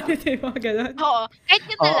personality mo, ganun. Oo. Kahit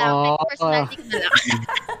yun na lang. Kahit personality ko na lang.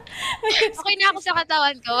 Okay na ako sa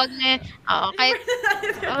katawan ko. Wag na, kahit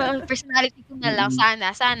personality ko na lang.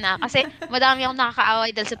 Sana. Kasi madami akong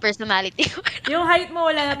nakakaaway dahil sa personality ko. Yung height mo,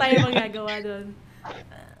 wala na tayo magagawa doon.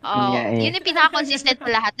 Oo. Yun yung pinaka-consistent sa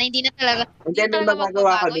lahat na hindi na talaga, Hindi na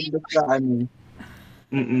magagawa ka din sa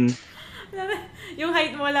Yung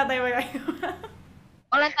height mo, wala tayo magagawa.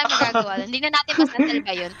 Wala tayong magagawa. Hindi na natin masasalba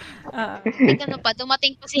ba yun. Kahit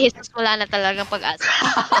dumating pa si Jesus, wala na talagang pag-asa.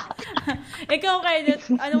 Ikaw, Kenneth,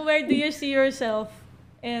 where do you see yourself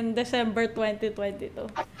in December 2022?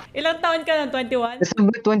 Ilang taon ka na? 21?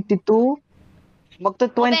 December 22?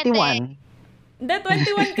 Magto-21. Hindi,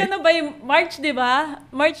 21 ka na by March, di ba?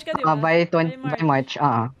 March ka, di ba? By March,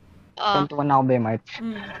 21 ako by March.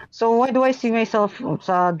 So, where do I see myself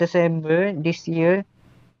sa December this year?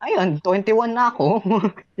 Ayun, 21 na ako.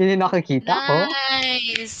 Yun yung nakikita ko.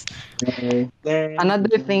 Nice!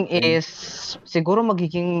 Another thing is, siguro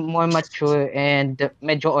magiging more mature and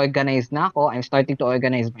medyo organized na ako. I'm starting to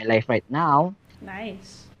organize my life right now.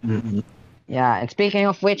 Nice. Yeah, and speaking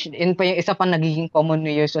of which, pa yung isa pa nagiging common New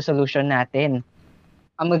Year's resolution natin.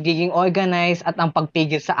 Ang magiging organized at ang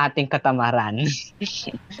pagpigil sa ating katamaran.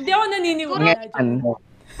 Hindi ako naniniwala dyan.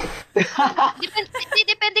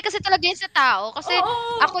 Depende kasi talaga yun sa tao. Kasi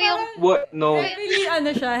ako yung...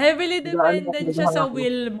 Heavily dependent siya sa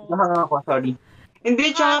will mo. Sorry.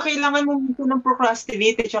 Hindi, tsaka kailangan mo ng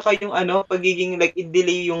procrastinate, tsaka yung pagiging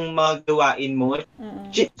i-delay yung mga gawain mo.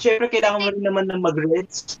 Siyempre, kailangan mo rin naman ng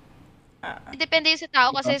mag-rest. Depende yun sa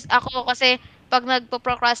tao kasi pag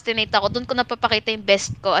nagpo-procrastinate ako, doon ko napapakita yung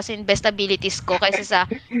best ko, as in best abilities ko kaysa sa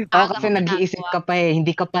kasi nag-iisip ka pa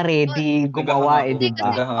hindi ka pa ready gumawa di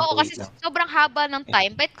ba? Kasi sobrang haba ng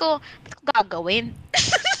time, ba't ko gagawin?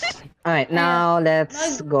 Alright, now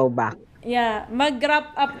let's go back. Yeah,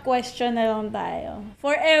 mag-wrap up question na lang tayo.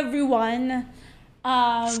 For everyone,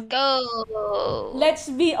 Let's go! let's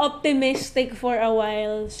be optimistic for a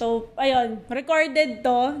while. So, ayun, recorded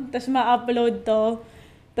to, tapos ma-upload to,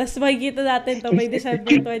 tapos makikita natin to by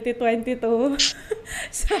December 2022.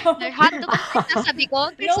 So, Hotdog ang pinagsasabi ko?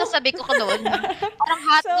 Ang no, pinagsasabi ko noon. Parang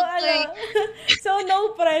so, hotdog to eh. so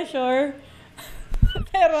no pressure.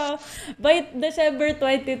 Pero, by December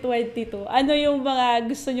 2022, ano yung mga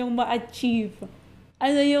gusto nyong ma-achieve?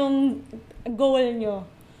 Ano yung goal nyo?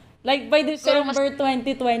 Like, by December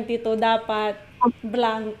 2022, dapat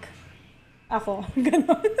blank ako.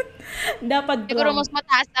 Ganon. Dapat Siguro blank. mas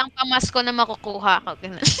mataas ang pamasko na makukuha ko.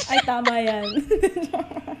 Ganun. Ay, tama yan.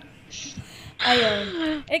 Ayun.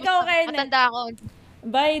 Ikaw, Kenneth, Matanda ako.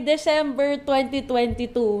 by December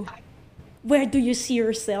 2022, where do you see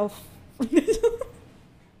yourself?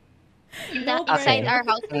 No Inside pressure. our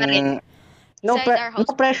house na rin. No, Inside our house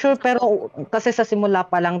no pressure, pa rin. pero kasi sa simula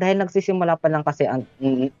pa lang, dahil nagsisimula pa lang kasi ang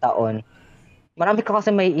taon, marami ka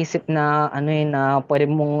kasi may isip na na pwede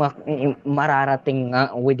mong mararating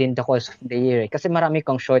within the course of the year. Kasi marami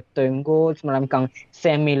kang short-term goals, marami kang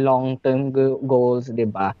semi-long-term goals, di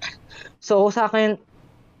ba? So sa akin,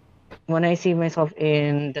 when I see myself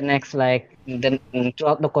in the next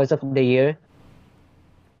throughout the course of the year,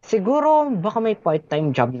 siguro baka may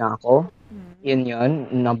part-time job na ako. Yun,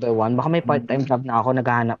 number one. Baka may part-time job na ako,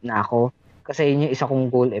 naghahanap na ako. Kasi yun yung isa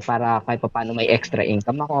kong goal para kahit paano may extra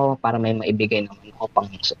income ako, para may maibigay naman ako pang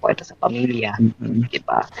suporta sa pamilya.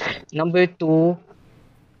 Diba? Number two,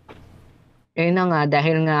 na nga,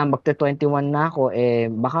 dahil nga magta-21 na ako,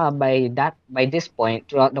 baka by this point,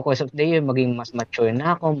 throughout the course of the year, maging mas mature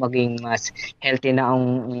na ako, maging mas healthy na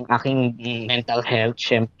ang aking mental health,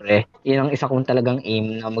 syempre. Yun ang isa kong talagang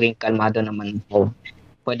aim na maging kalmado naman ako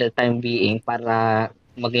for the time being para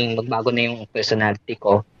magbago na yung personality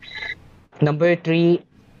ko. Number three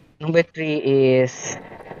is,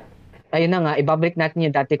 ayun na nga, ibabalik natin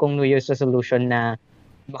yung dati kong New Year's resolution na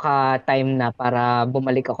baka time na para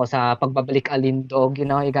bumalik ako sa pagbabalik alindog. You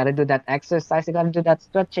know, you gotta do that exercise, you gotta do that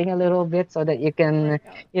stretching a little bit so that you can,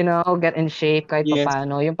 get in shape kahit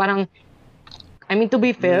paano. Yung parang, I mean, to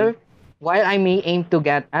be fair, while I may aim to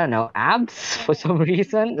get, I don't know, abs for some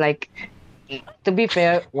reason, like, to be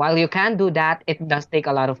fair, while you can do that, it does take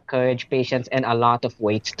a lot of courage, patience, and a lot of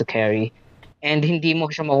weights to carry. And hindi mo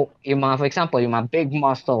siya yung mga, for example, yung mga big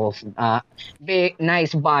muscles, big,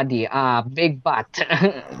 nice body, big butt,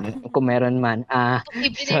 kung meron man.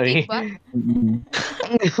 Sorry. Big ba?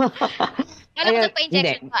 Alam mo, Ayun,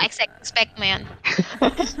 nagpa-injection pa. Expect mo yan.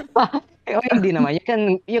 Hindi naman.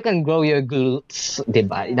 You can grow your glutes,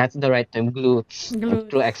 diba? That's the right term, glutes.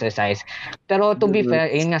 Through exercise. Pero to be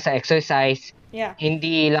fair, yun nga sa exercise,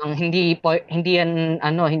 hindi yan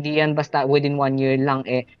basta within 1 year lang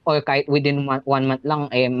or kahit within 1 month lang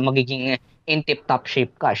magiging in tip-top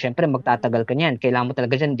shape ka. Syempre magtatagal ka niyan. Kailangan mo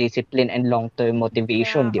talaga dyan discipline and long-term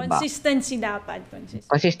motivation, Yeah, diba? consistency dapat.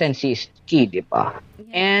 Consistency is key, diba?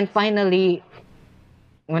 And finally,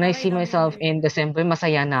 when I see myself in December,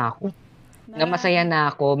 masaya na ako. Masaya na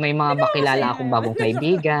ako. May mga makilala akong bagong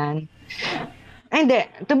kaibigan. Hindi,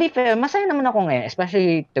 to be fair, masaya naman ako ngayon,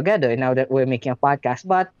 especially together now that we're making a podcast.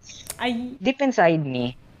 But deep inside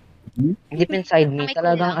me,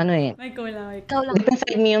 talagang May kulang. deep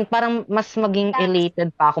inside me yung parang mas maging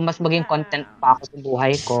elated pa ako, mas maging content pa ako sa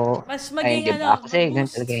buhay ko. Mas maging Kasi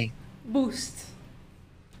ganun talaga boost.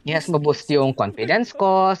 Yes, maboost yung confidence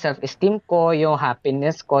ko, self-esteem ko, yung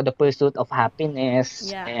happiness ko, the pursuit of happiness,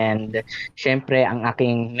 and syempre ang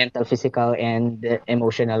aking mental, physical, and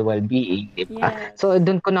emotional well-being, diba? Yes. So,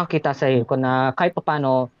 doon ko nakita sa ko na kahit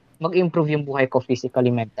paano mag-improve yung buhay ko physically,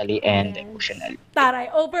 mentally, and emotionally. Taray,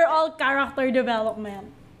 overall character development.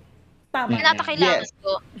 Tama. Napakailangan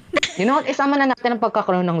ko. You know what? Isama na natin ang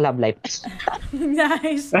pagkakaroon ng love life.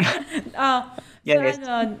 Nice. Yes.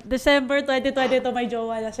 So, December 2022 may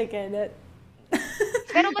jowa na si Kenneth.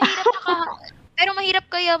 Pero mahirap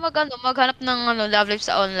kaya maghanap ng love life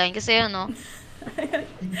sa online kasi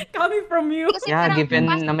Coming from you. Kasi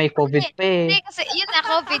given na may COVID pa Hindi, kasi yun na,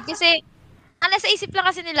 COVID. Kasi, nasa isip lang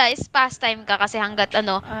kasi nila is pastime ka kasi hanggat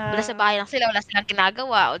wala sa bahay lang sila, wala silang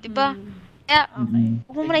ginagawa, o diba? Kaya,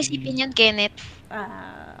 huwag mo muna isipin yun, Kenneth.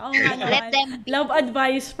 Let them be. Love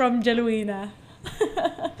advice from Jaluina.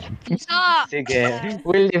 So, Sige,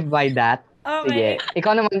 we'll live by that. Okay. Sige.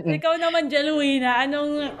 Ikaw naman, Jaluina,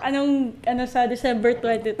 anong sa December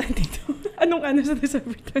 2022? Anong sa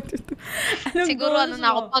December 2022? Anong siguro goals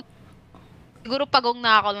mo? Siguro pagong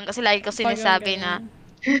na ako lang kasi lagi ko sinasabi na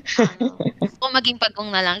kung maging pagong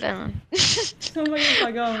na lang ganun. Maging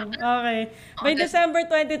pagong. Okay. By December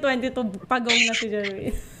 2022, pagong na si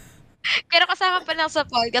Jaluina. Pero kasama pa lang sa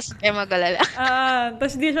podcast, kaya mag-alala.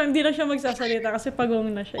 Tapos hindi na siya magsasalita kasi pagong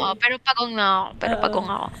na siya Oo, eh. pero pagong na ako. Pero Oo. pagong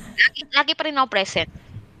ako. Lagi pa rin ako present.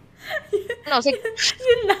 Ano,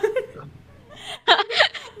 Yun lang.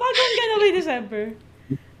 Bagong ka na by December.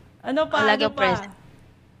 Ano pa, lagi ano ako pa? present.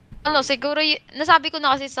 Ano, siguro, nasabi ko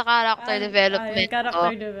na kasi sa character Yung development character ko.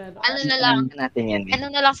 development. Ano na lang, natin yan eh. ano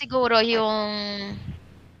na lang siguro yung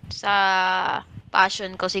sa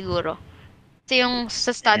passion ko siguro. Kasi yung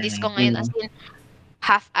sa studies ko ngayon, as in,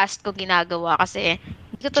 half-assed ko ginagawa kasi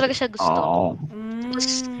hindi ko talaga siya gusto. Oo.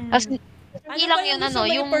 As in, Ano hindi ba lang yung yun, gusto ano, mo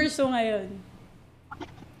yung, i-pursue ngayon?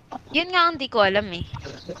 yun nga ang hindi ko alam eh.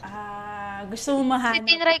 Gusto mo Kasi mahanap?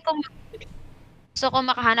 tinry ko, gusto ko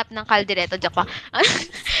makahanap ng kaldereta, joke pa.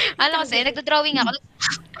 Ano kasi, nagdo-drawing ako.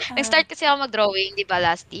 Nag-start kasi ako mag-drawing, di ba,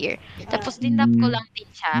 last year. Tapos dinrap ko lang din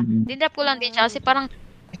siya. Dinrap ko lang din siya kasi parang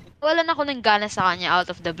wala na ako ng gana sa kanya out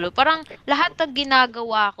of the blue. Parang lahat ng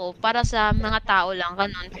ginagawa ko para sa mga tao lang,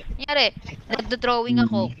 ganun. Kunyari, nagdo-drawing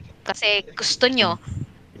ako kasi gusto nyo.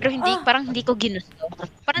 Pero parang hindi ko ginusto.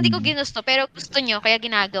 Parang hindi ko ginusto, pero gusto nyo, kaya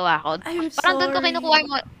ginagawa ko. I'm Parang doon ko sorry. kinukuha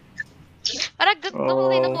yung parang doon ko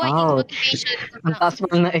kinukuha yung Ouch. motivation. Ang taas pa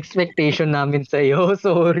ng expectation namin sa iyo.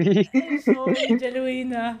 Sorry. I'm sorry,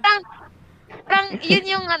 Jeluina. Parang yun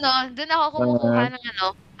yung ano, doon ako kumukuha ng ano,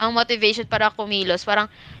 ang motivation para kumilos.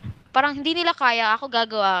 Parang hindi nila kaya, ako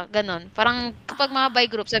gagawa, ganun. Parang kapag mga by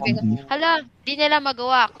group, sabi ko, hala, di nila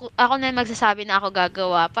magawa. Ako na yung magsasabi na ako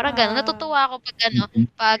gagawa. Parang ganun. Natutuwa ako pag ano,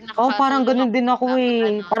 pag Oh, parang nakakatulong ganun din ako kapag eh.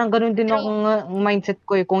 ano. Parang ganun din Pero, ako mindset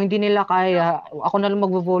ko eh. Kung hindi nila kaya, ako na lang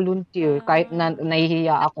magvo-volunteer kahit na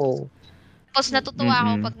nahihiya ako. tapos natutuwa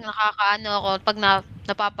ako pag nakakaano ako, pag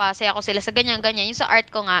napapasaya ako sila sa ganyan-ganyan. Yung sa art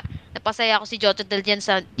ko nga, napasaya ako si Jojo dahil dyan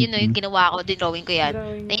sa, yun know, yung ginawa ko, drawing ko yan.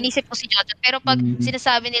 Drawing mo. Nainisip ko si Jojo. Pero pag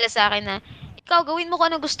sinasabi nila sa akin na, ikaw, gawin mo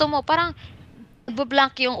kung ano gusto mo, parang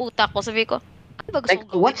nagbablank yung utak ko. Sabi ko, ano ba gusto Like,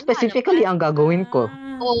 kong gawin? what specifically ang gagawin ko?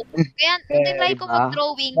 Oo. Kaya, nung tinry ko diba?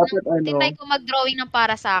 mag-drawing, Dapat ng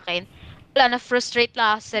para sa akin, wala, na-frustrate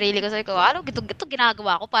lang ako sa sarili ko. Sabi ko, ano, ito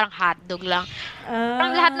ginagawa ko, parang hotdog lang.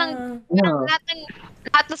 Parang lahat ng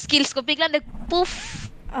skills ko, biglang nag-poof.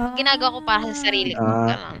 Ginagawa ko para sa sarili ko.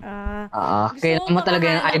 Ganun. Gusto Kailangan mo talaga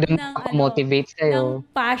yung makahanap idol ng, na motivate sa'yo. ng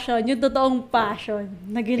passion, yung totoong passion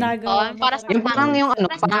na ginagawa Oo, mo para sa talaga. Yung parang yung ano,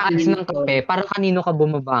 Para sa parang alis ng kape, para kanino ka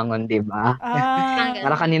bumabangon, di ba? Parang Para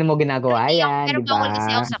ganun. kanino mo ginagawa Pero yan, di bawal ba? kasi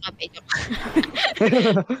ako sa kape.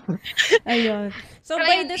 Ayun. So, Pero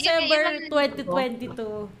by yun December lang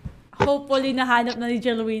 2022, hopefully nahanap na ni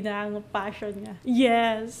Jeluina ang passion niya.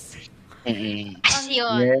 Yes. As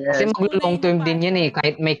yun. Kasi mag-long term din yan eh,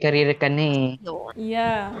 kahit may career ka na eh. Yun.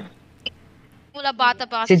 Yeah. Mula bata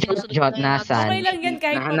pa Si kasi sinusunod Jot, ko na yung nasan? Okay lang yan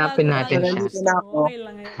kahit Nahanapin pabago natin ka siya. gusto na mo. ako. Okay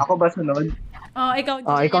lang yan. Ako ba sunod? Ikaw, Oh,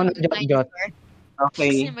 Jel. ikaw na Jot. Dinosaur. Okay.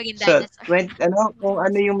 Gusto niya maging So, dinosaur. kung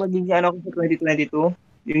ano yung magiging ano ko sa 2022,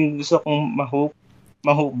 yung gusto kong ma-hope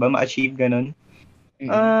ba, ma-achieve, ganun.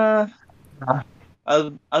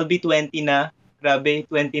 I'll be 20 na. Grabe,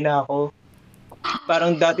 20 na ako.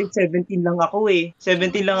 Parang dati 17 lang ako eh.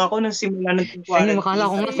 17 lang ako nung simula ng Ay, makala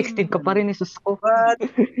ko nga Same. 16 ka pa rin, Isus ko. But,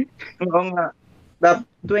 oo nga.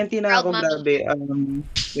 20 na Proud ako, mommy. grabe.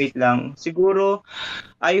 Wait lang. Siguro,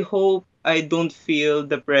 I hope I don't feel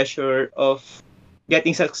the pressure of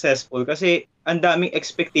getting successful. Kasi, ang daming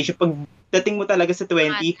expectation. Pag dating mo talaga sa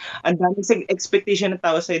 20, ang daming expectation ng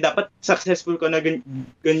tao sa'yo. Dapat successful ka na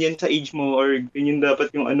ganyan sa age mo or ganyan dapat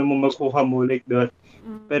yung ano mo makuha mo like that.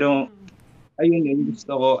 Pero, ayun yung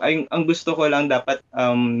gusto ko. Ang gusto ko lang dapat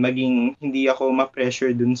maging hindi ako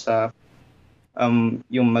ma-pressure dun sa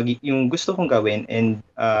yung gusto kong gawin and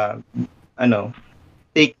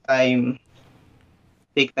take time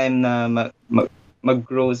na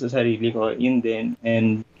mag-grow sa sarili ko. Yun din.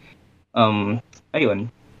 And ayun.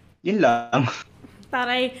 Yun lang.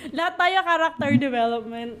 Taray, lahat tayo character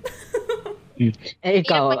development.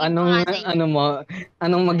 Ikaw,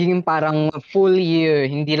 anong magiging parang full year,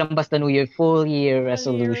 hindi lang basta New Year, full year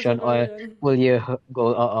resolution or full year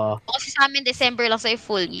goal, oo. Kasi sa amin, December lang sa'yo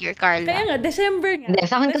full year, Carla. Kaya nga, December nga. Hindi,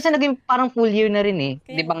 sa akin kasi naging parang full year na rin eh.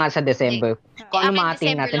 Di ba nga sa December? Kung ano Amin,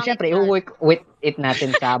 ma-attain December natin, lang syempre, literal. i-work with it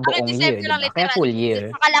natin sa buong year, December di lang ba? Kaya literal. full year.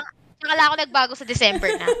 Saka lang ako nagbago sa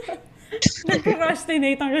December na.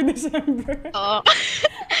 Nag-procrastinate hanggang December. Oo.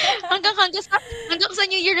 hanggang sa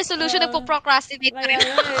New Year resolution, nagpo-procrastinate pa rin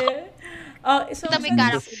Kaya ako. nga eh. So, May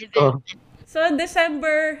character development. so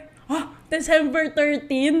December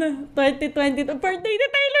 13, 2022, birthday ni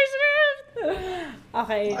Taylor Swift!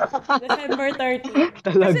 Okay, December 13.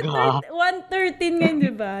 Talaga? Kasi 1/13 ngayon, di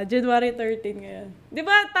ba? January 13 ngayon. Di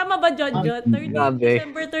ba? Tama ba, John? 13, Grabe.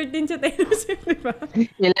 December 13 si Taylor Swift, di ba?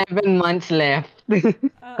 11 months left.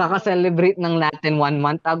 Kaka-celebrate ng natin 1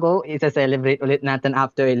 month ago, isa-celebrate ulit natin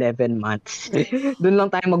after 11 months. Doon lang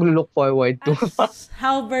tayo mag-look forward to. As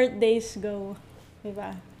how birthdays go.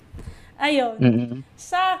 Diba? Ayun.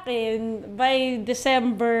 Sa akin, by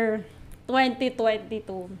December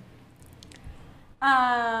 2022,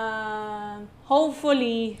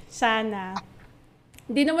 hopefully, sana,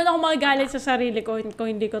 hindi naman ako magagalit sa sarili ko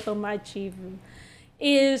kung hindi ko ito ma-achieve,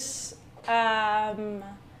 is,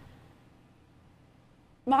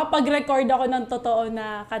 makapag-record ako ng totoo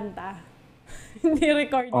na kanta. Hindi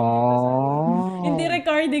recording dito sa Hindi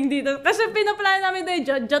recording dito. Kasi pinaplano namin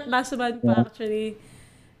ito yung Jot last month pa actually.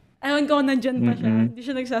 Ewan ko kung nandyan pa siya. Hindi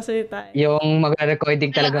siya nagsasalita. Yung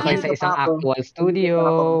magre-recording talaga kayo sa isang actual studio.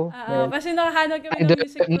 Kasi nakahanap kami ng Either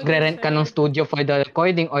music producer. magre-rent ka ng studio for the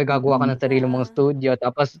recording or gagawa ka ng sarili mong studio.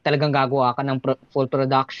 Tapos talagang gagawa ka ng full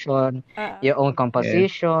production, your own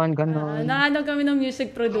composition, gano'n. Nakahanap kami ng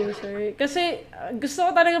music producer. Kasi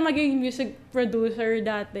gusto ko talaga maging music producer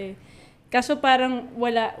dati. Kaso parang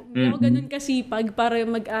wala, hindi ako ganun kasipag para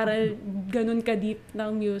mag-aral ganun ka-deep ng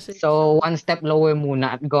music. So, one step lower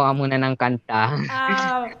muna at gawa muna ng kanta.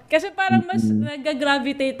 Kasi parang mas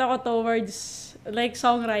nag-gravitate ako towards like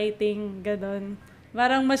songwriting, ganun.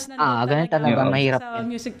 Parang mas nandun talaga mahirap sa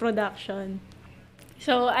music production.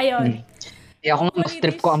 So, ayun. Ako mas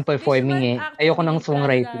trip ko ang performing Ayoko ng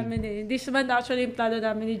songwriting. This month actually yung plano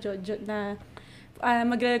namin ni Jojo na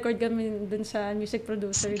magre-record kami dun sa music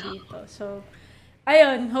producer dito. So,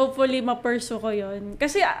 ayun, hopefully ma-pursue ko yun.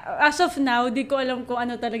 Kasi as of now, di ko alam kung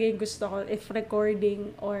ano talaga yung gusto ko. If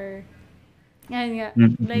recording or,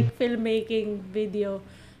 like filmmaking, video,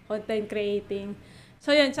 content creating.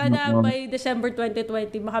 So, yun, sana by December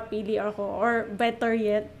 2020, makapili ako. Or better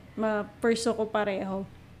yet, ma-pursue ko pareho.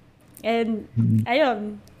 And,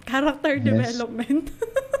 ayun, character development.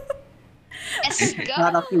 Let's go!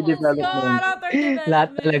 Character development. Lahat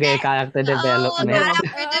talaga yung character development.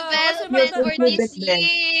 Character development for this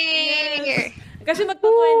year! Kasi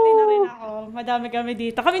magpa-20 na rin ako. Madami kami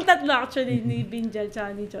dito. Kaming tatlo actually, ni Binjal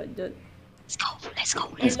tsaka ni Jodjod. Let's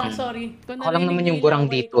go. Sorry. Ako lang naman yung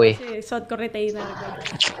gurang dito Kasi suot ko retainer ko.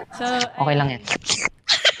 So, okay lang yan.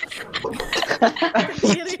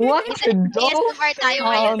 What? ASMR tayo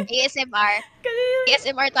ngayon.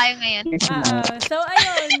 ASMR tayo ngayon. So,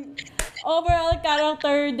 ayun. Overall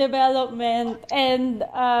character development and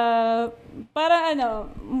para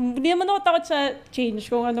hindi naman ako takot sa change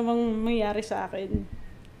kung ano mang mangyari sa akin.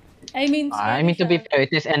 I mean, to be fair,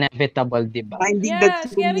 it is inevitable, di ba?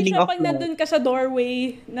 Scary siya pag nandun ka sa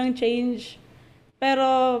doorway ng change.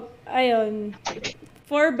 Pero, ayun,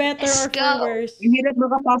 for better or for worse. Mahirap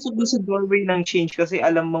makapasok doon sa doorway ng change kasi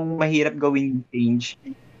alam mong mahirap gawin yung change.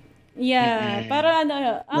 Yeah, para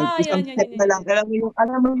isang step na lang.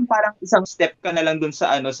 Alam mo yung parang isang step ka na lang dun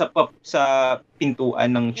sa sa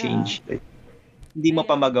pintuan ng change. Like, hindi mo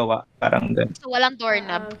pa magawa, parang gano'n. So, walang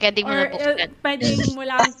doorknob, kaya di mo nabuksan. Pwedeng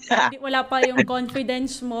wala pa yung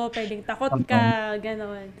confidence mo, pwedeng takot ka,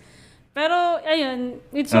 gano'n. Pero, ayun,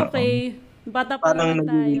 it's okay. Bata pa naman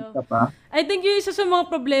tayo. I think yung isa sa mga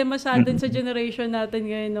problema sa atin sa generation natin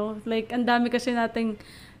ngayon, no? Like, ang dami kasi nating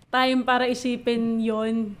time para isipin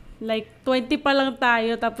yon. Like, 20 pa lang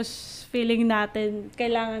tayo, tapos feeling natin,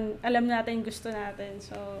 kailangan, alam natin gusto natin.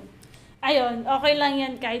 So, ayun, okay lang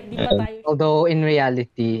yan kahit di pa tayo. Although, in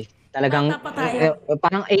reality, talagang,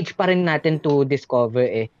 parang age pa rin natin to discover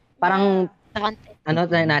Parang,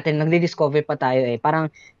 nagdi-discover pa tayo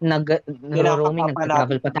Parang, nag-roaming,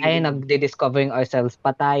 nag-travel pa tayo, nagdi-discovering ourselves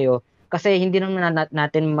pa tayo. Kasi hindi naman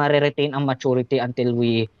natin ma-retain ang maturity until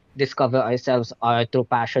we discover ourselves our true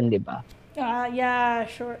passion, di ba? Yeah,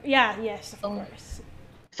 sure. Yeah, yes, of course.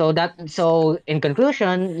 So in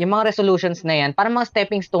conclusion, yung mga resolutions na yan, parang mga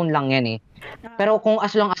stepping stone lang yan Pero kung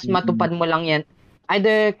as long as matupad mo lang yan,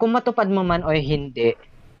 either kung matupad mo man or hindi,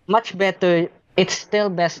 much better, it's still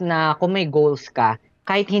best na kung may goals ka,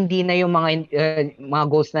 kahit hindi na yung mga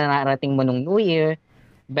goals na narating mo nung New Year,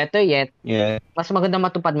 better yet, mas maganda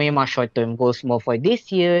matupad mo yung mga short-term goals mo for this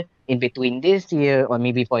year, in between this year, or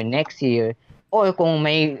maybe for next year. Or kung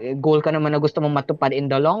may goal ka naman na gusto mong matupad in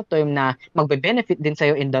the long term na magbe-benefit din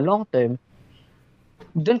sa'yo in the long term,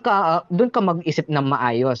 doon ka mag-isip ng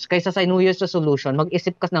maayos. Kaysa sa New Year's resolution,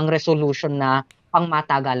 mag-isip ka ng resolution na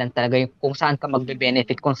pangmatagalan talaga, yung kung saan ka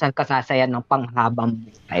magbe-benefit, kung saan ka sasaya ng panghabang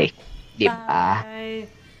buhay. Di ba?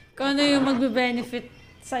 Kung ano yung magbe-benefit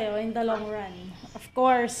sa'yo in the long run. Of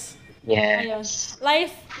course. Yes.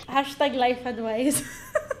 Ayun. #life advice.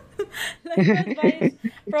 Life advice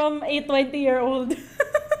from a 20-year-old.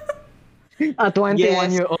 A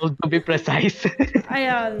 21-year-old to be precise.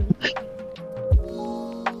 Ayan.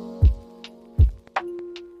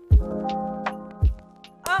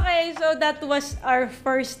 So that was our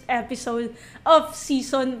first episode of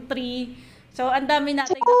season 3. So ang dami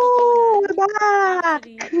natin natutunan. We're back!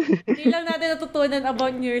 Actually, hindi lang natin natutunan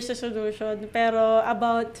about New Year's resolution, pero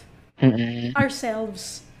about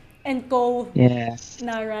ourselves and Yes.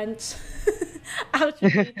 na rants.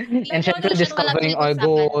 Actually, And syempre, discovering our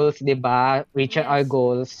goals, di ba? Reaching our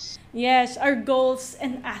goals. yes, our goals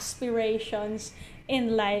and aspirations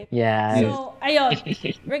in life. Yes. So, ayun,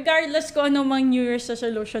 regardless kung ano mang New Year's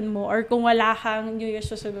resolution mo or kung wala kang New Year's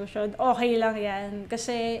resolution, okay lang yan.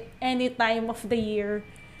 Kasi any time of the year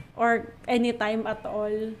or any time at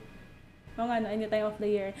all, any time of the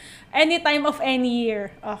year. Any time of any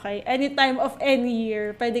year, okay? Any time of any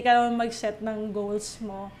year, pwede ka naman mag-set ng goals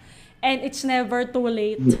mo. And it's never too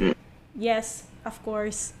late. Yes, of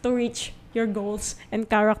course, to reach your goals and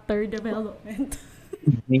character development.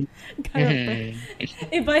 Character.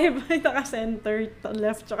 Iba-iba yung naka-center,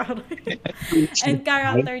 left tsaka right. And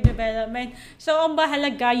character development. So, ang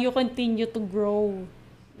bahalaga, you continue to grow.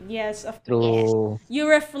 Yes, of course. True. You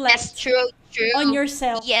reflect Yes, true. on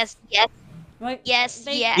yourself. Yes.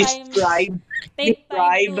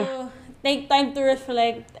 Take time to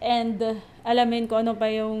reflect and alamin kung ano ba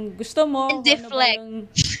yung gusto mo, And kung ano ba deflect. yung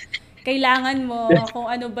kailangan mo, kung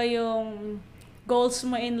ano ba yung goals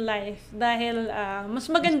mo in life. Dahil mas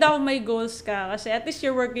maganda kung may goals ka kasi at least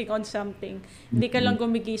you're working on something. Hindi ka lang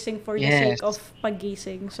gumigising for the sake of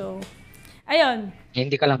paggising. So, ayun.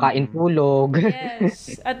 Hindi ka lang kain tulog.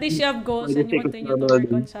 Yes. At least you have goals and you continue to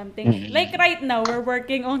work on something. Like right now, we're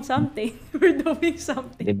working on something. We're doing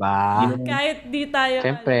something. Diba? Kahit di tayo,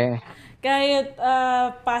 Siyempre. kahit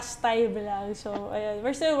pastime lang. So, ayun.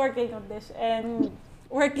 We're still working on this and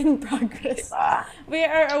work in progress. We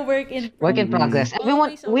are a work in progress. Work in progress.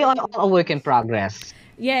 Everyone, we are all a work in progress.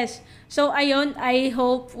 Yes. So, ayun,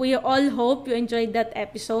 we all hope you enjoyed that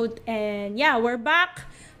episode. And yeah, we're back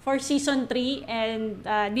for season 3 and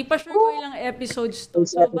di pa sure kung ilang episodes to.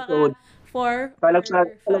 So, baka 4 or 5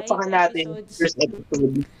 natin. episodes. First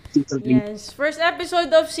episode, season 3. Yes, first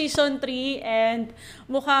episode of season 3 and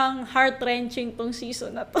mukhang heart-wrenching tong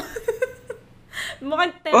season na to.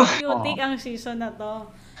 Mukhang therapeutic ang season na to.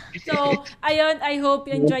 So, ayun, I hope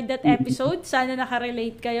you enjoyed that episode. Sana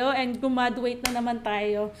nakarelate kayo and graduate na naman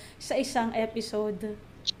tayo sa isang episode.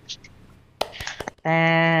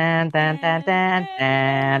 Tan tan tan tan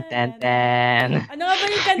tan tan tan. Ano nga ba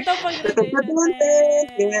yung kanta pag dapat pala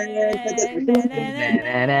yun yung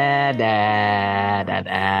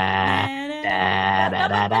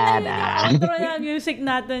outro na music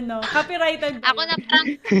natin, no? Copyrighted ba Ako yun? na parang,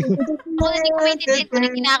 ako na hindi ko maintindihan kung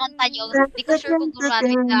yung kinakanta nyo. Hindi ko sure kung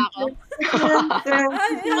graduate na ako.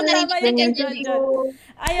 Ako na rin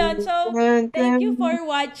Ayun, so, thank you for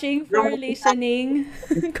watching, for listening.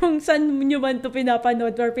 Kung saan nyo man ito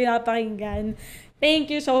pinapanood or pinapakinggan.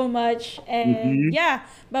 Thank you so much. And yeah,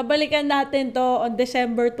 babalikan natin to on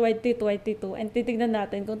December 2022 and titignan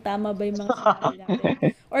natin kung tama ba yung mga sinabi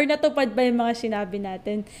natin or natupad ba yung mga sinabi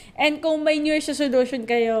natin. And kung may New Year's resolution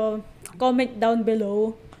kayo, comment down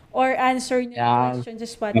below or answer nyo yung question sa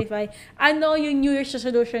Spotify. Ano yung New Year's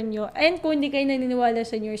resolution nyo? And kung hindi kayo naniniwala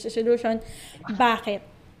sa New Year's resolution, bakit?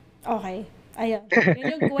 Okay. Ayun.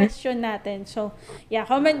 Yun yung question natin. So, yeah,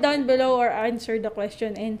 comment down below or answer the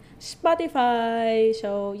question in Spotify.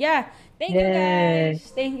 So, yeah. Thank you,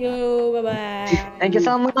 guys. Thank you. Bye-bye. Thank you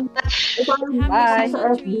so much. Happy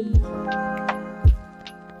season 3.